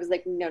lollipop. I was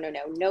like, no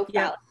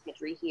phallic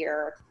imagery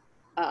here.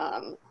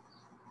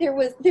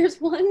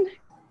 There's one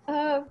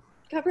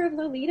cover of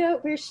Lolita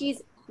where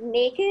she's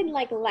naked,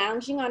 like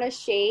lounging on a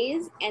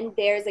chaise, and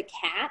there's a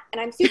cat, and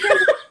I'm super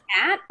into the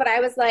cat, but I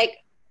was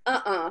like,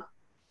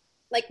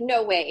 like,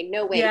 no way.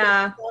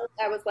 Yeah.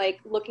 I was like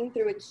looking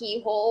through a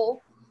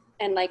keyhole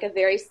and like a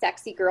very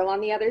sexy girl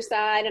on the other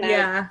side. And I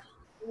was,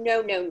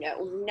 no,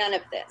 none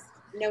of this.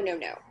 No.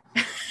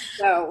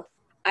 So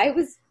I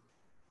was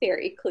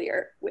very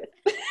clear with,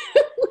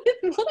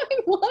 with what I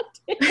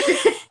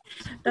wanted.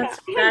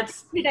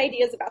 That's good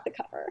ideas about the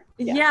cover.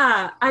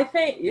 Yeah, I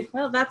think,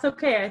 well, that's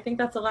okay. I think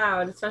that's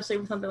allowed, especially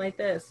with something like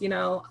this, you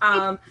know.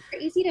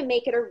 It's easy to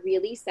make it a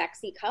really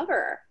sexy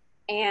cover.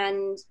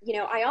 And, you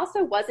know, I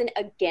also wasn't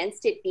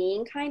against it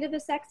being kind of a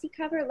sexy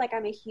cover. Like,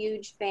 I'm a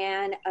huge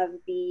fan of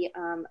the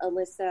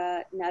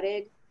Alyssa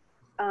Nuttig.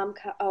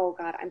 Oh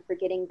God, I'm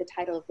forgetting the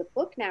title of the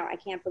book now. I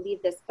can't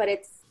believe this, but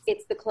it's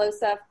the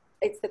close-up.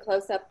 It's the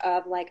close-up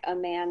of like a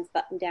man's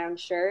button-down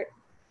shirt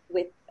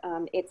with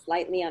it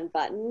slightly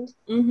unbuttoned.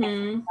 Mm-hmm.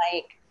 And,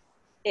 like,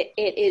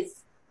 it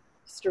is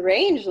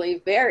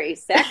strangely very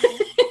sexy.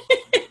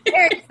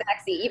 Very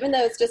sexy, even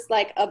though it's just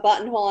like a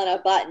buttonhole and a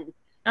button.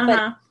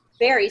 But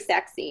very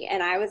sexy.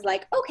 And I was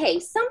like, okay,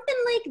 something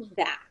like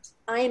that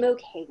I'm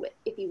okay with.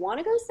 If you want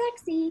to go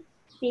sexy,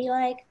 be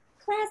like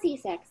classy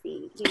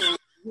sexy. You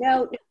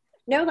know,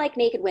 no like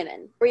naked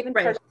women, or even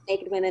parts of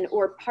naked women,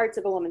 or parts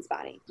of a woman's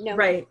body. No.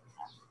 Right.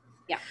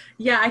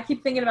 Yeah, I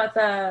keep thinking about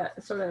the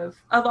sort of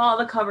all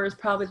the covers,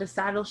 probably the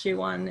Saddle Shoe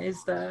one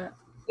is the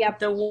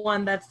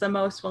one that's the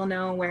most well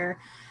known, where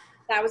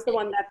that was the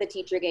one that the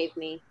teacher gave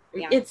me.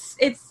 Yeah. It's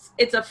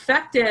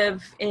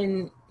effective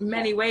in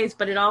many ways,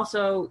 but it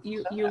also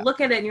you look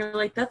at it and you're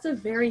like, that's a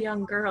very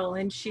young girl,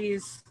 and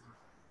she's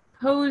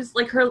posed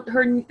like her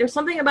there's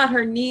something about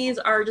her knees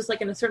are just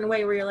like in a certain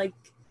way where you're like,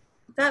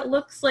 that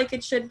looks like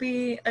it should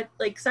be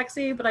like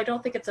sexy, but I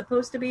don't think it's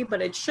supposed to be, but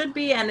it should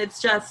be. And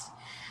it's just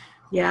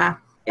well,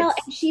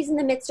 and she's in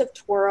the midst of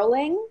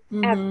twirling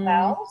as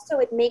well, so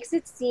it makes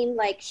it seem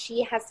like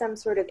she has some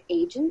sort of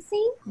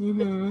agency.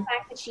 The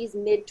fact that she's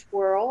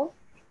mid-twirl,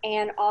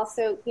 and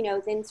also, you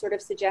know, then sort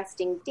of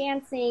suggesting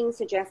dancing,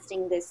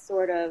 suggesting this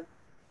sort of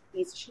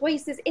these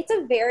choices. It's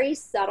a very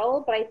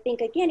subtle, but I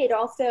think, again, it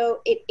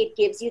also, it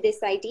gives you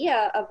this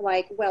idea of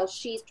like, well,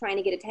 she's trying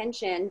to get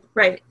attention.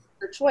 Right.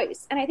 Her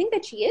choice. And I think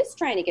that she is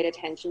trying to get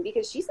attention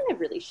because she's in a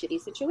really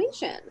shitty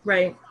situation.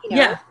 Right. You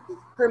know,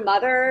 her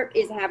mother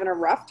is having a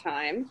rough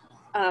time.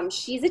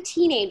 She's a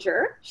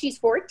teenager. She's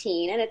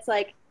 14. And it's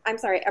like, I'm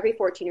sorry, every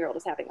 14-year-old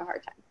is having a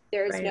hard time.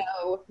 There's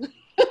no...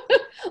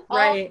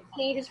 all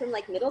teenagers from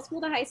like middle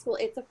school to high school,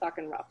 it's a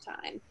fucking rough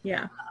time.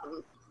 Yeah.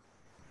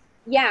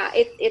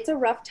 It's a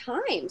rough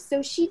time.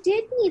 So she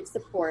did need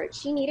support.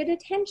 She needed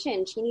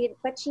attention. She needed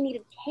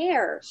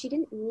care. She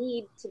didn't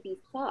need to be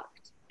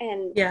fucked.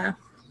 And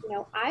you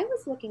know, I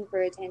was looking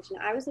for attention.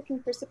 I was looking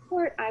for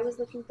support. I was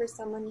looking for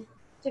someone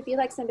to feel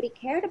like somebody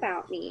cared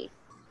about me.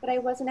 but I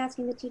wasn't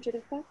asking the teacher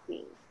to fuck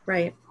me.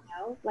 Right. You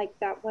know, like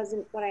that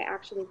wasn't what I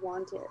actually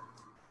wanted.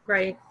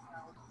 Right.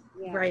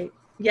 Yeah. Right.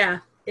 Yeah.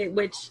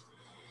 Which,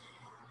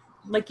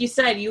 like you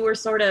said, you were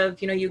sort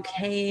of, your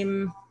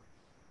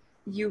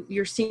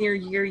senior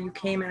year, you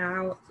came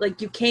out,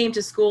 like you came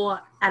to school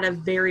at a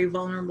very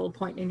vulnerable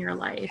point in your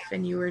life,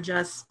 and you were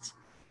just,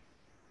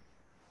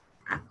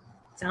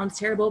 sounds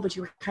terrible, but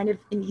you were kind of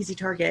an easy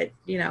target,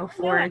 for. Yeah,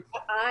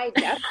 I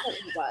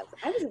definitely was.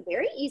 I was a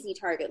very easy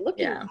target.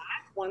 Looking back,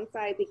 once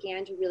I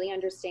began to really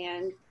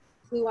understand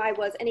who I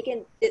was, and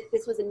again,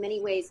 this was in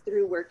many ways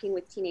through working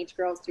with teenage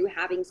girls, through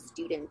having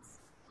students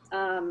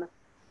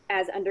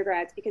as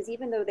undergrads, because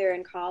even though they're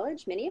in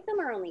college, many of them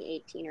are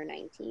only 18 or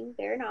 19.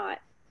 They're not,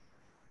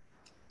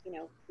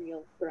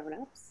 real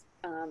grown-ups.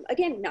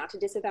 Again, not to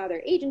disavow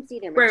their agency,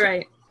 their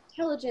right.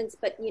 intelligence,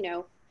 but,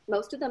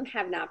 most of them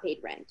have not paid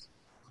rent.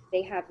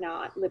 They have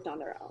not lived on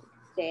their own.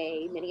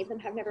 Many of them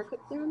have never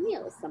cooked their own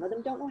meals. Some of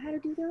them don't know how to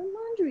do their own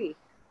laundry.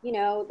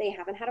 They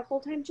haven't had a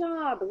full-time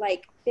job.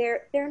 Like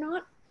they're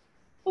not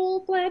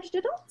full-fledged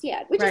adults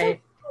yet, which is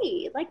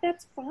okay. Like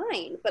that's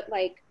fine. But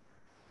like,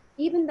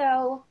 even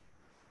though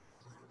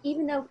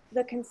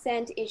the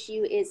consent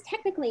issue is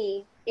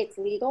technically, it's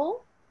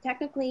legal.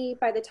 Technically,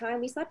 by the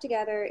time we slept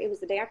together, it was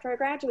the day after I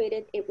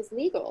graduated, it was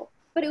legal,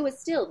 but it was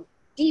still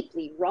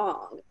deeply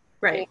wrong.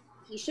 Right.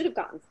 And he should have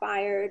gotten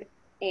fired,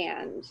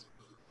 and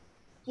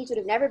he should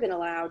have never been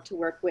allowed to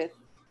work with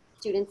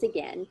students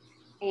again.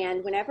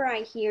 And whenever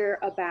I hear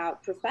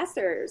about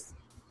professors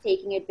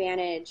taking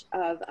advantage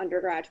of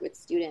undergraduate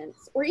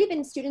students, or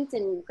even students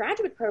in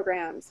graduate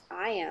programs,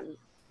 I am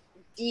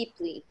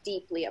deeply,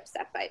 deeply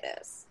upset by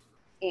this.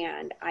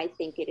 And I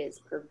think it is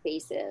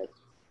pervasive,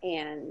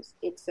 and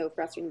it's so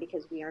frustrating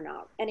because we are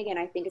not. And again,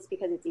 I think it's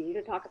because it's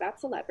easier to talk about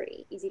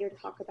celebrity, easier to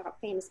talk about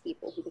famous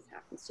people who this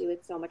happens to.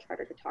 It's so much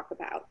harder to talk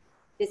about.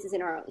 This is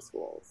in our own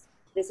schools.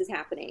 This is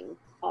happening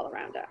all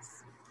around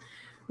us.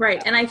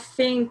 Right. And I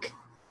think,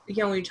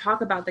 when you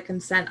talk about the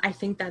consent, I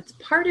think that's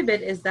part of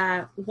it, is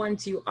that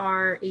once you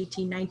are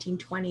 18, 19,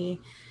 20,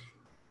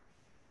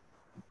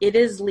 it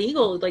is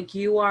legal. Like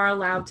you are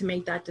allowed to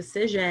make that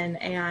decision,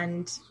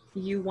 and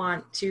you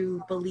want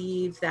to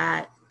believe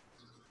that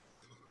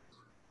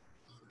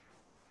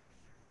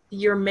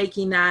you're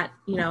making that,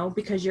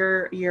 because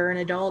you're an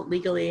adult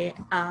legally,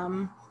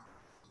 and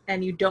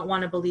you don't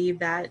want to believe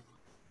that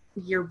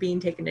you're being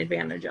taken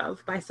advantage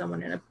of by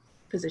someone in a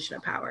position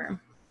of power.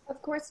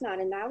 Of course not.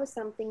 And that was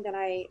something that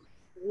I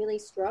really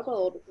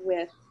struggled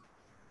with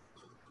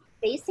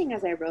facing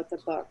as I wrote the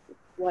book,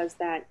 was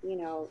that,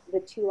 the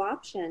two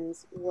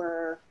options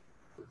were,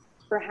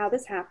 for how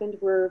this happened,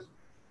 were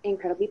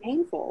incredibly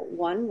painful.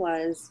 One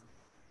was,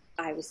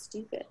 I was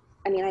stupid.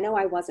 I mean, I know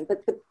I wasn't,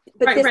 but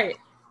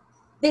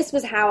this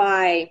was how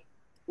I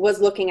was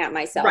looking at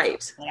myself.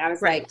 Right. And I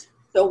was like,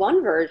 so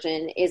one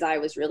version is I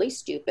was really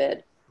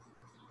stupid,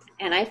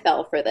 and I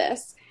fell for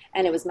this,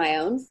 and it was my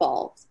own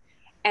fault.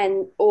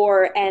 And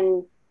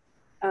one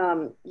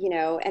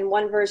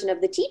version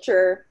of the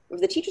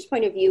teacher's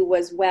point of view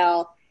was,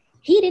 well,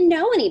 he didn't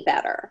know any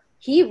better.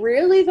 He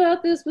really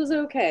thought this was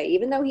okay.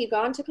 Even though he'd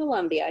gone to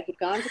Columbia, he'd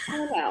gone to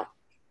Cornell,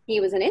 he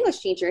was an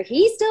English teacher,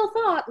 he still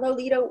thought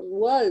Lolita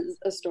was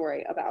a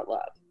story about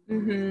love.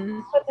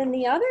 Mm-hmm. But then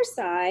the other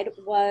side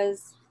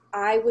was,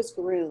 I was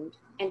groomed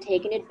and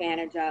taken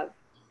advantage of.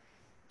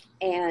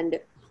 And,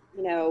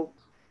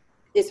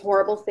 this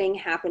horrible thing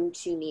happened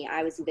to me.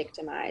 I was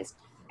victimized.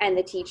 And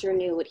the teacher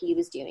knew what he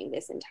was doing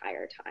this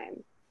entire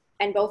time.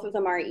 And both of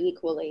them are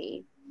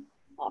equally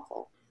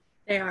awful.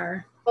 They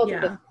are. Both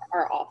of them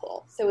are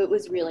awful. So it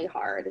was really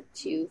hard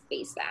to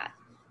face that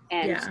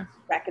and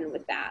reckon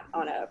with that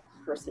on a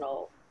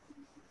personal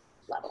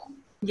level.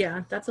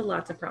 Yeah, that's a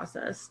lot to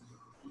process.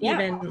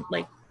 Even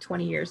like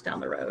 20 years down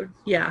the road.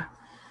 Yeah.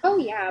 Oh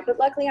yeah, but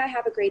luckily I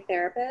have a great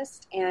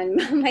therapist, and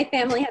my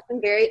family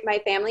and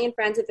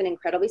friends have been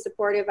incredibly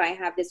supportive. I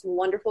have this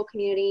wonderful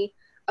community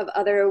of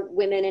other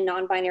women and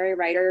non-binary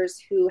writers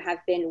who have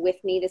been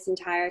with me this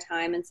entire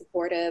time and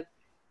supportive.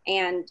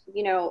 And,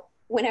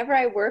 whenever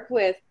I work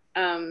with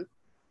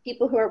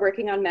people who are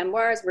working on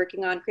memoirs,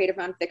 working on creative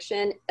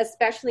nonfiction,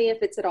 especially if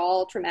it's at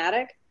all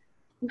traumatic,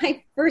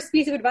 my first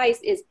piece of advice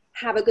is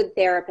have a good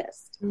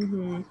therapist.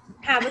 Mm-hmm.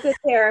 Have a good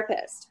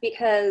therapist,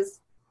 because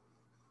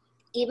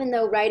even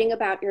though writing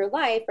about your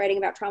life, writing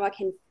about trauma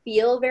can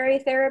feel very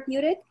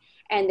therapeutic,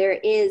 and there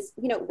is,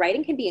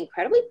 writing can be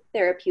incredibly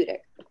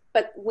therapeutic.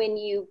 But when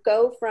you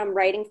go from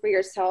writing for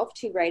yourself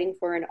to writing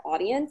for an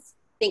audience,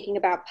 thinking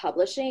about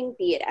publishing,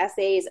 be it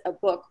essays, a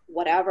book,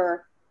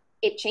 whatever,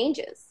 it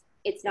changes.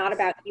 It's not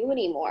about you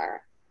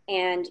anymore.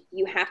 And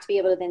you have to be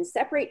able to then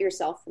separate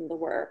yourself from the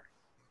work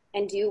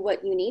and do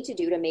what you need to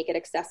do to make it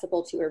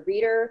accessible to a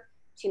reader,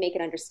 to make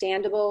it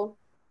understandable,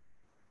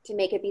 to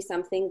make it be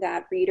something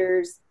that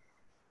readers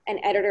and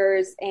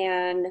editors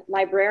and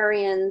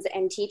librarians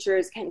and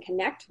teachers can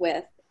connect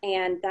with.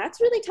 And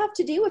that's really tough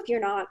to do if you're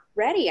not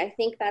ready. I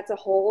think that's a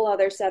whole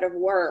other set of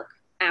work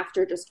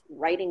after just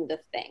writing the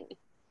thing,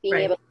 being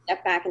able to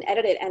step back and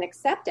edit it and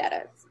accept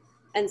edits.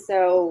 And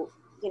so,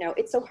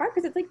 it's so hard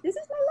because it's like, this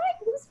is my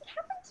life. This is what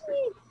happened to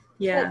me.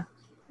 Yeah. But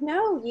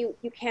no, you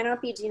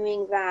cannot be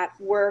doing that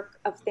work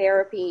of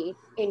therapy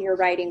in your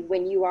writing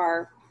when you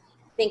are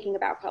thinking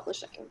about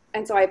publishing.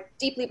 And so I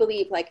deeply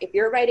believe, like, if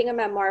you're writing a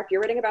memoir, if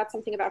you're writing about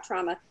something about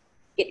trauma,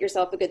 get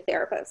yourself a good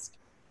therapist.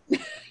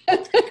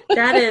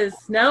 That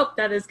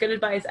is good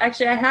advice.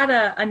 Actually, I had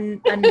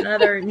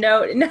another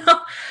note.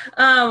 No,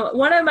 I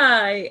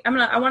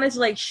wanted to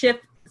like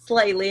shift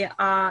slightly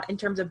in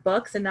terms of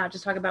books and not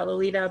just talk about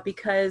Lolita,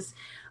 because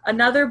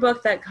another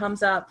book that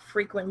comes up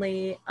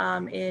frequently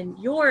in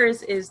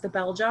yours is The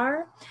Bell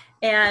Jar.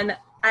 And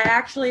I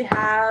actually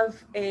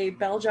have a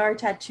bell jar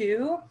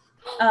tattoo.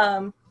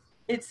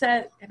 It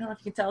said, I don't know if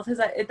you can tell, it says,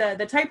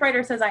 the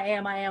typewriter says, I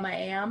am.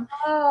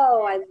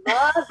 Oh, I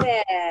love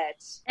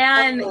it.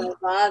 And I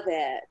love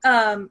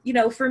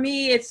it. For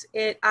me,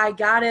 I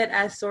got it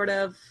as sort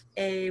of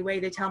a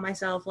way to tell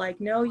myself, like,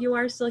 no, you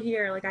are still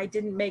here. Like, I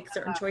didn't make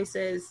certain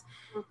choices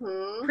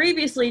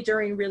previously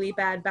during really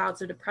bad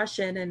bouts of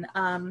depression. And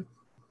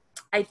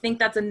I think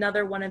that's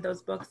another one of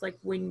those books, like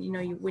when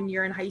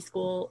you're in high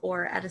school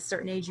or at a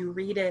certain age, you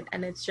read it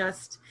and it's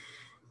just,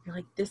 you're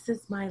like, this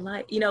is my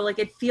life. Like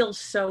it feels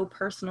so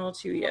personal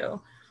to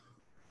you.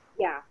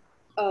 Yeah.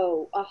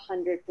 Oh,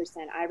 100%.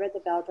 I read The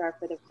Bell Jar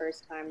for the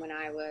first time when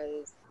I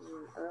was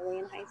early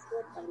in high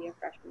school, probably a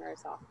freshman or a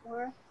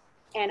sophomore.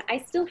 And I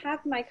still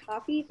have my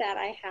copy that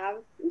I have.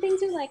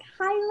 Things are like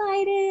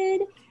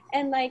highlighted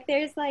and like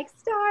there's like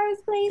stars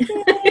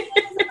places.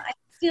 I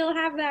still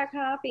have that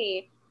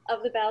copy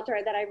of The Bell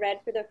Jar that I read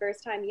for the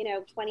first time,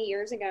 20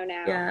 years ago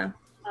now. Yeah.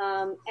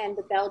 And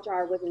The Bell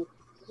Jar was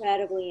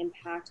incredibly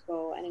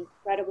impactful and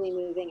incredibly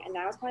moving. And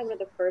that was probably one of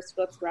the first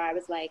books where I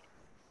was like,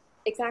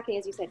 exactly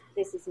as you said,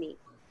 this is me.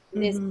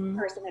 This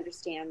person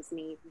understands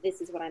me. This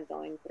is what I'm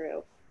going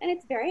through. And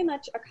it's very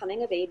much a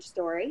coming of age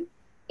story.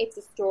 It's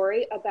a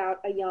story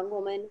about a young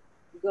woman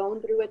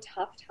going through a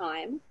tough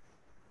time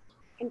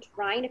and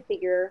trying to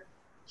figure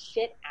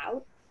shit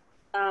out.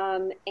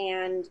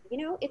 And,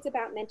 it's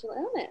about mental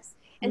illness.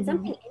 And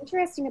something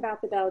interesting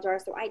about The Bell Jar,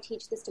 so I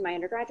teach this to my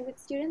undergraduate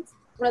students,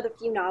 one of the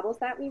few novels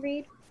that we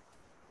read,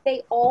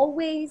 I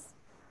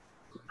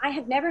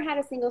have never had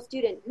a single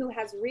student who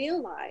has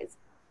realized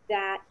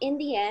that in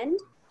the end,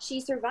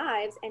 she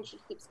survives and she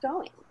keeps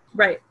going.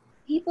 Right.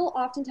 People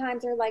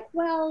oftentimes are like,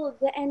 well,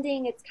 the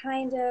ending, it's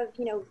kind of,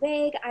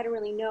 vague. I don't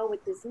really know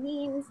what this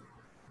means.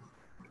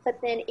 But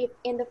then if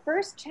in the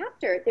first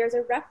chapter, there's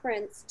a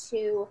reference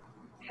to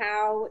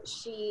how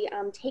she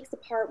takes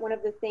apart one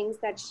of the things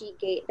that she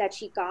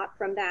got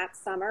from that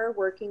summer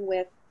working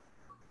with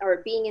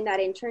or being in that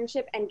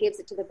internship and gives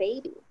it to the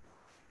baby.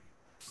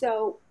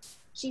 So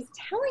she's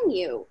telling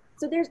you.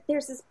 So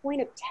there's this point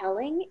of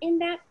telling in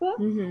that book,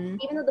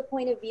 even though the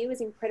point of view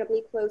is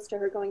incredibly close to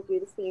her going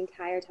through this the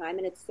entire time,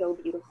 and it's so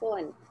beautiful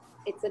and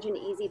it's such an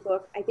easy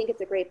book. I think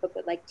it's a great book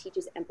that like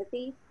teaches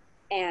empathy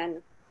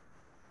and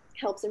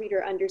helps the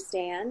reader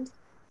understand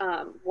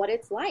what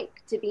it's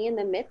like to be in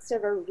the midst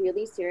of a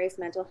really serious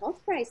mental health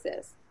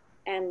crisis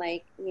and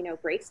like,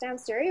 breaks down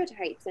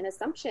stereotypes and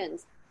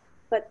assumptions.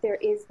 But there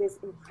is this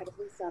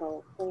incredibly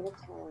subtle point of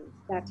telling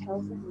that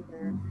tells the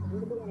reader in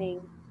the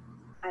beginning,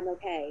 I'm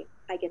okay.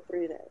 I get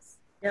through this.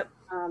 Yep.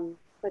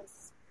 But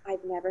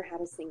I've never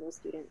had a single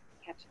student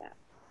catch that.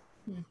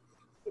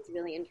 It's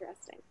really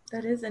interesting.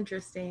 That is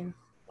interesting.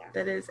 Yeah.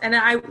 That is. And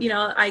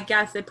I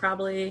guess it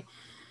probably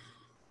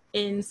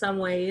in some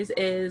ways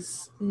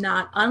is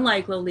not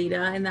unlike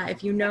Lolita in that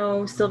if you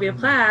know Sylvia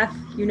Plath,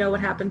 you know what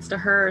happens to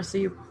her. So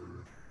you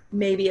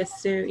maybe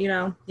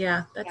assume,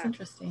 that's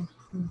interesting.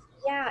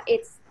 Yeah,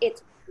 it's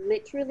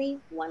literally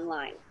one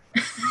line.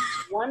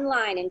 One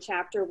line in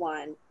chapter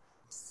 1.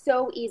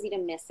 So easy to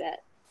miss it.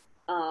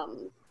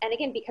 And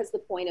again, because the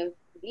point of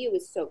view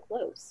is so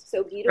close,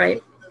 so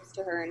beautifully close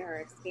to her and her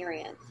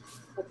experience.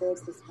 But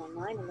there's this one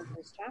line in the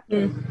first chapter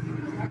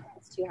in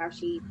reference to how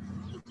she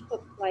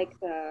took like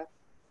the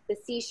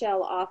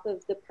seashell off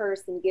of the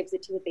purse and gives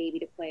it to the baby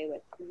to play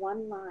with.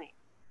 One line.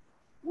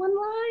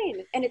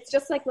 And it's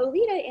just like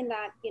Lolita in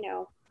that,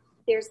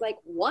 there's like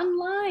one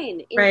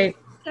line in the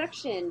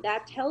section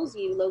that tells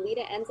you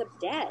Lolita ends up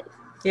dead.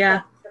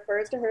 Yeah.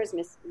 Refers to her as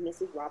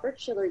Mrs. Robert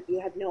Schiller. You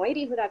have no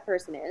idea who that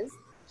person is.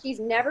 She's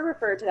never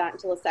referred to that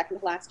until the second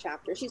to last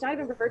chapter. She's not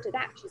even referred to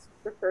that. She's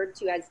referred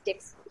to as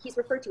Dick's. He's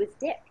referred to as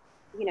Dick,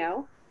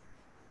 And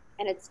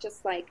it's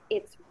just like,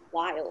 it's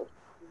wild,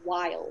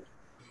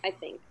 I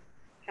think,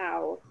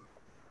 how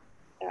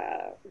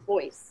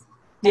voice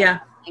and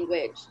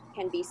language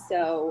can be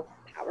so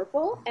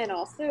powerful and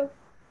also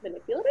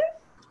manipulative.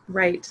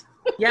 Right.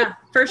 Yeah,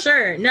 for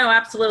sure. No,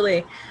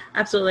 absolutely.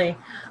 Absolutely.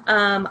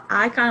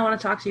 I kind of want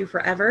to talk to you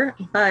forever,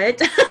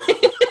 but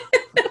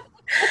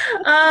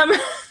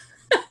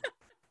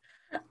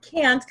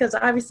can't because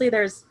obviously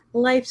there's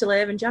life to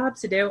live and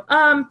jobs to do.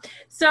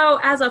 So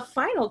as a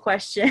final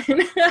question,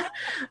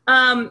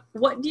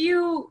 what do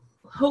you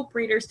hope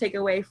readers take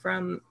away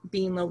from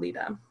being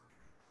Lolita?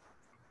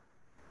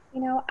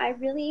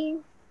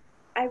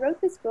 I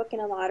wrote this book in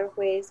a lot of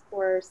ways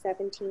for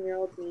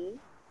 17-year-old me.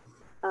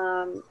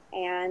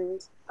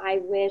 And I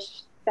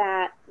wish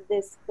that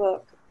this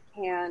book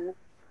can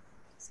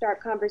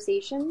start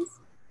conversations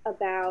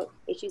about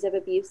issues of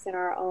abuse in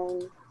our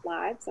own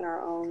lives, in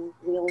our own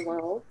real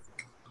worlds.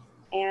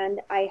 And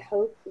I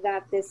hope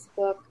that this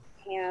book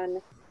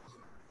can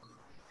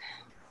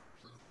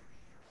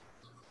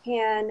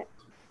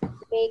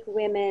make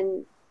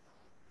women,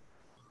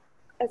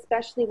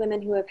 especially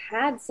women who have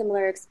had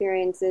similar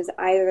experiences,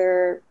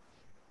 either,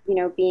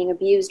 being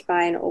abused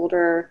by an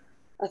older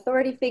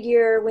authority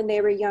figure when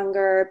they were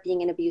younger,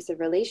 being in abusive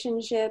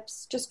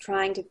relationships, just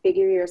trying to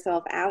figure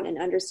yourself out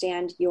and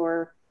understand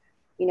your,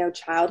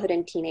 childhood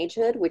and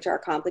teenagehood, which are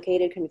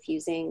complicated,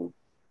 confusing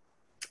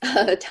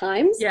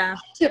times,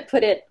 to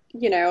put it,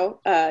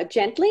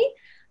 gently.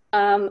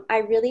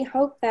 I really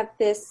hope that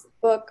this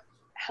book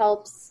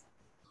helps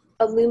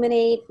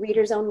illuminate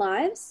readers' own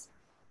lives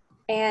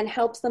and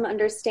helps them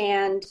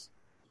understand,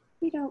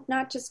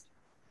 not just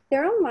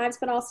their own lives,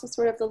 but also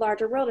sort of the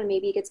larger world, and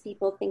maybe it gets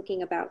people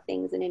thinking about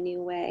things in a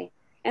new way.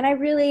 And I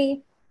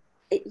really,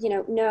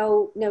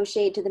 no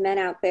shade to the men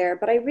out there,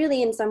 but I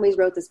really in some ways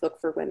wrote this book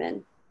for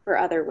women, for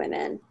other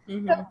women.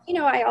 Mm-hmm.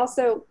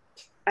 So,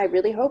 I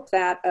really hope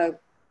that a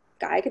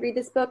guy could read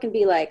this book and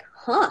be like,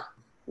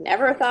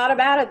 never thought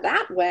about it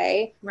that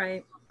way.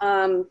 Right.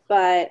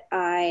 But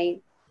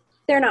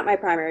they're not my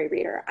primary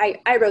reader.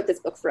 I wrote this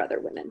book for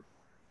other women.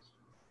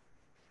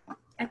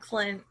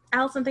 Excellent.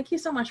 Allison, thank you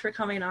so much for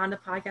coming on the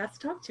podcast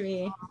to talk to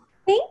me.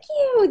 Thank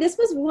you. This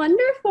was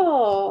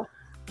wonderful.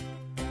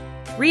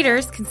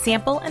 Readers can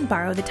sample and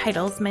borrow the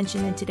titles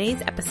mentioned in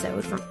today's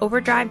episode from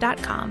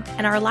Overdrive.com,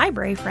 and our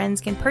library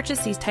friends can purchase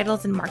these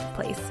titles in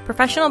Marketplace.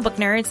 Professional Book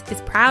Nerds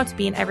is proud to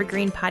be an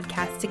Evergreen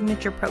Podcast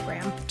signature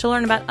program. To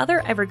learn about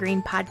other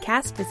Evergreen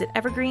podcasts, visit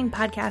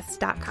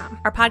evergreenpodcasts.com.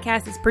 Our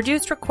podcast is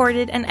produced,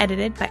 recorded, and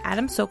edited by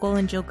Adam Sokol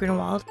and Jill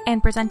Grunewald,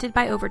 and presented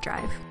by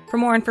Overdrive. For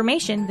more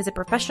information, visit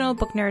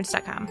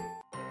professionalbooknerds.com.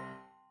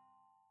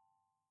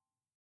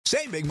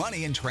 Save big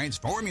money and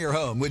transform your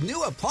home with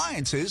new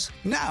appliances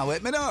now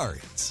at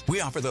Menards. We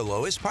offer the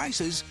lowest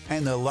prices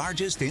and the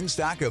largest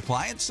in-stock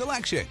appliance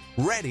selection.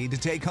 Ready to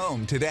take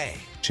home today.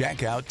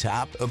 Check out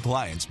top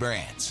appliance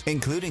brands,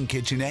 including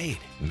KitchenAid,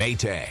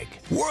 Maytag,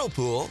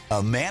 Whirlpool,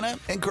 Amana,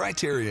 and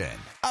Criterion.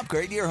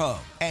 Upgrade your home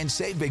and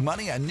save big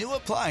money on new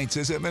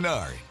appliances at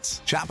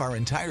Menards. Shop our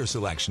entire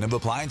selection of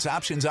appliance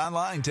options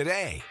online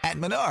today at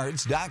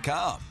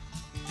Menards.com.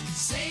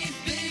 Save